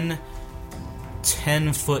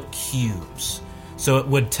 10-foot cubes. So it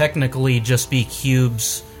would technically just be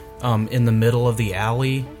cubes in the middle of the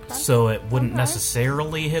alley, so it wouldn't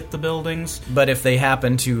necessarily hit the buildings. but if they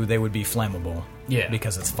happen to, they would be flammable. Yeah.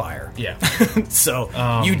 Because it's fire. Yeah. So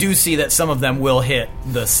you do see that some of them will hit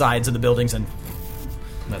the sides of the buildings, and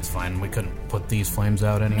That's fine. We couldn't put these flames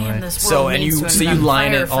out anyway. Man, this so world and needs you to so you invent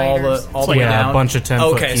line it all the firefighters. all the way Yeah, a down. bunch of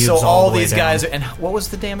 10-foot Okay, cubes so all all the way these guys. down. And what was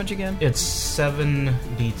the damage again? It's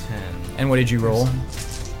 7d10. And what did you roll?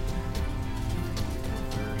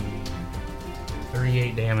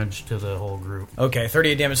 38 damage to the whole group. Okay,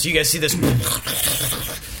 38 damage. So you guys see this,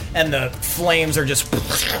 and the flames are just,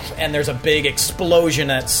 and there's a big explosion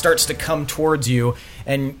that starts to come towards you,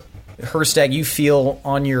 and Herstag, you feel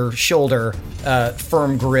on your shoulder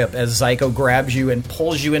firm grip as Zyko grabs you and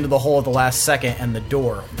pulls you into the hole at the last second, and the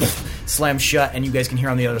door slams shut, and you guys can hear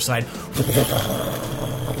on the other side.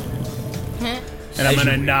 And I'm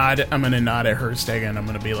gonna nod. I'm gonna nod at Herstag, and I'm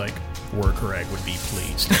gonna be like, "Workreg would be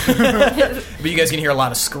pleased." But you guys can hear a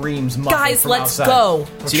lot of screams muffled Guys, from let's outside. go.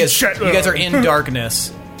 So you guys are in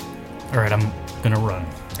darkness. All right, I'm gonna run.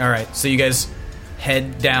 All right, so you guys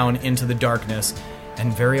head down into the darkness,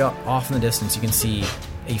 and very off in the distance, you can see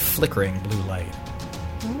a flickering blue light.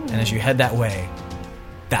 And as you head that way,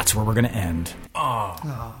 that's where we're going to end.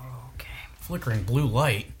 Flickering blue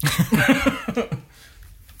light.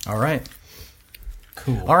 All right.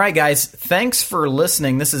 Cool. All right, guys. Thanks for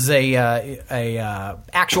listening. This is a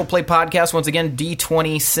actual play podcast. Once again,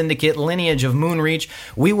 D20 Syndicate Lineage of Moonreach.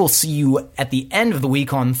 We will see you at the end of the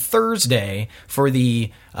week on Thursday for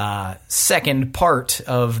the second part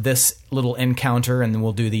of this little encounter, and then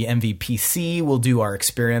we'll do the MVPC. We'll do our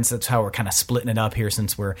experience. That's how we're kind of splitting it up here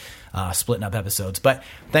since we're splitting up episodes. But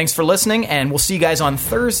thanks for listening, and we'll see you guys on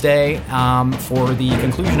Thursday for the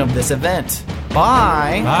conclusion of this event.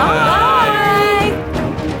 Bye. Bye.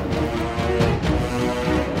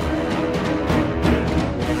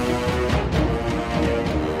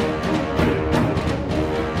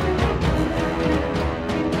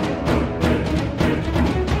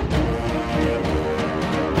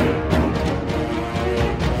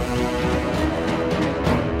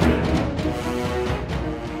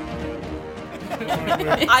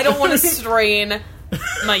 I don't want to strain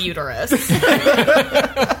my uterus.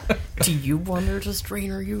 Do you want her to strain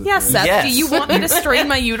her uterus? Yes, Seth. Yes. Do you want me to strain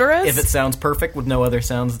my uterus? If it sounds perfect with no other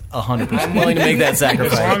sounds, 100% willing to make that As long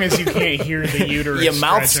sacrifice. as you can't hear the uterus. Your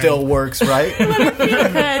mouth stretching. still works, right?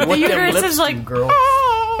 The What them uterus lips is like, do, girl.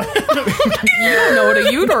 You don't know what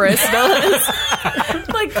a uterus does.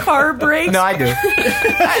 like car brakes. No, I do.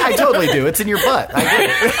 I totally do. It's in your butt. I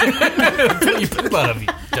get You think about it, you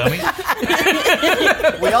dummy.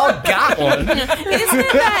 it. We all got one. Isn't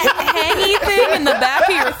it that hangy thing in the back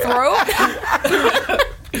of your throat?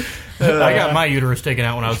 I got my uterus taken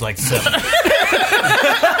out when I was like 7.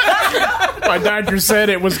 My doctor said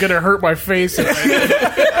it was gonna hurt my face.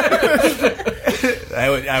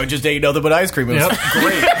 I would just eat nothing but ice cream. It was Yep.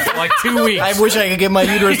 great. Like 2 weeks. I wish I could get my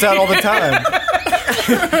uterus out all the time.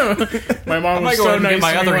 My mom I might was go so ahead and nice get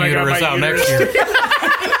my to me other when I got uterus my out uterus. next year.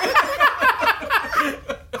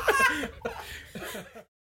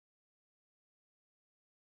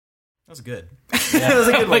 That was good. That was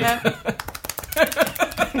a good one.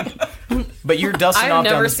 But you're dusting I've off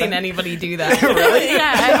down never the seen side. anybody do that. Really?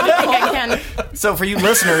 Yeah, I don't think I can. So for you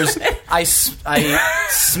listeners, I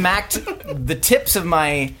smacked the tips of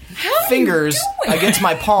my fingers against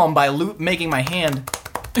my palm by making my hand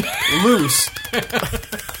loose.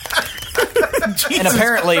 And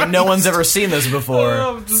apparently no one's ever seen this before.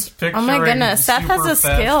 I'm just Oh my goodness, Seth has a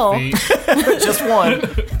skill. Just one.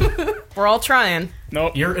 We're all trying.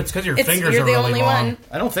 Nope. It's because your It's, fingers you're are the really only long. one.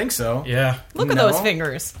 I don't think so. Yeah. Look at No. those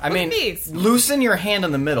fingers. I Look mean, at these. loosen your hand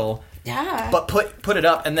in the middle, Yeah. but put it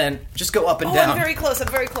up and then just go up and Oh, down. I'm very close. I'm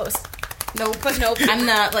very close. Nope, but nope. I'm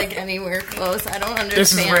not like anywhere close. I don't understand.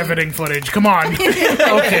 This is riveting footage. Come on.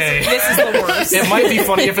 Okay. This is the worst. It might be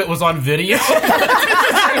funny if it was on video.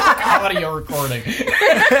 Audio recording.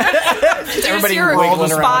 Everybody You're wiggling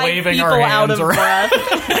just around, 5 waving people our out hands of around. breath.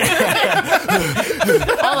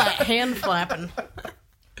 all that hand flapping.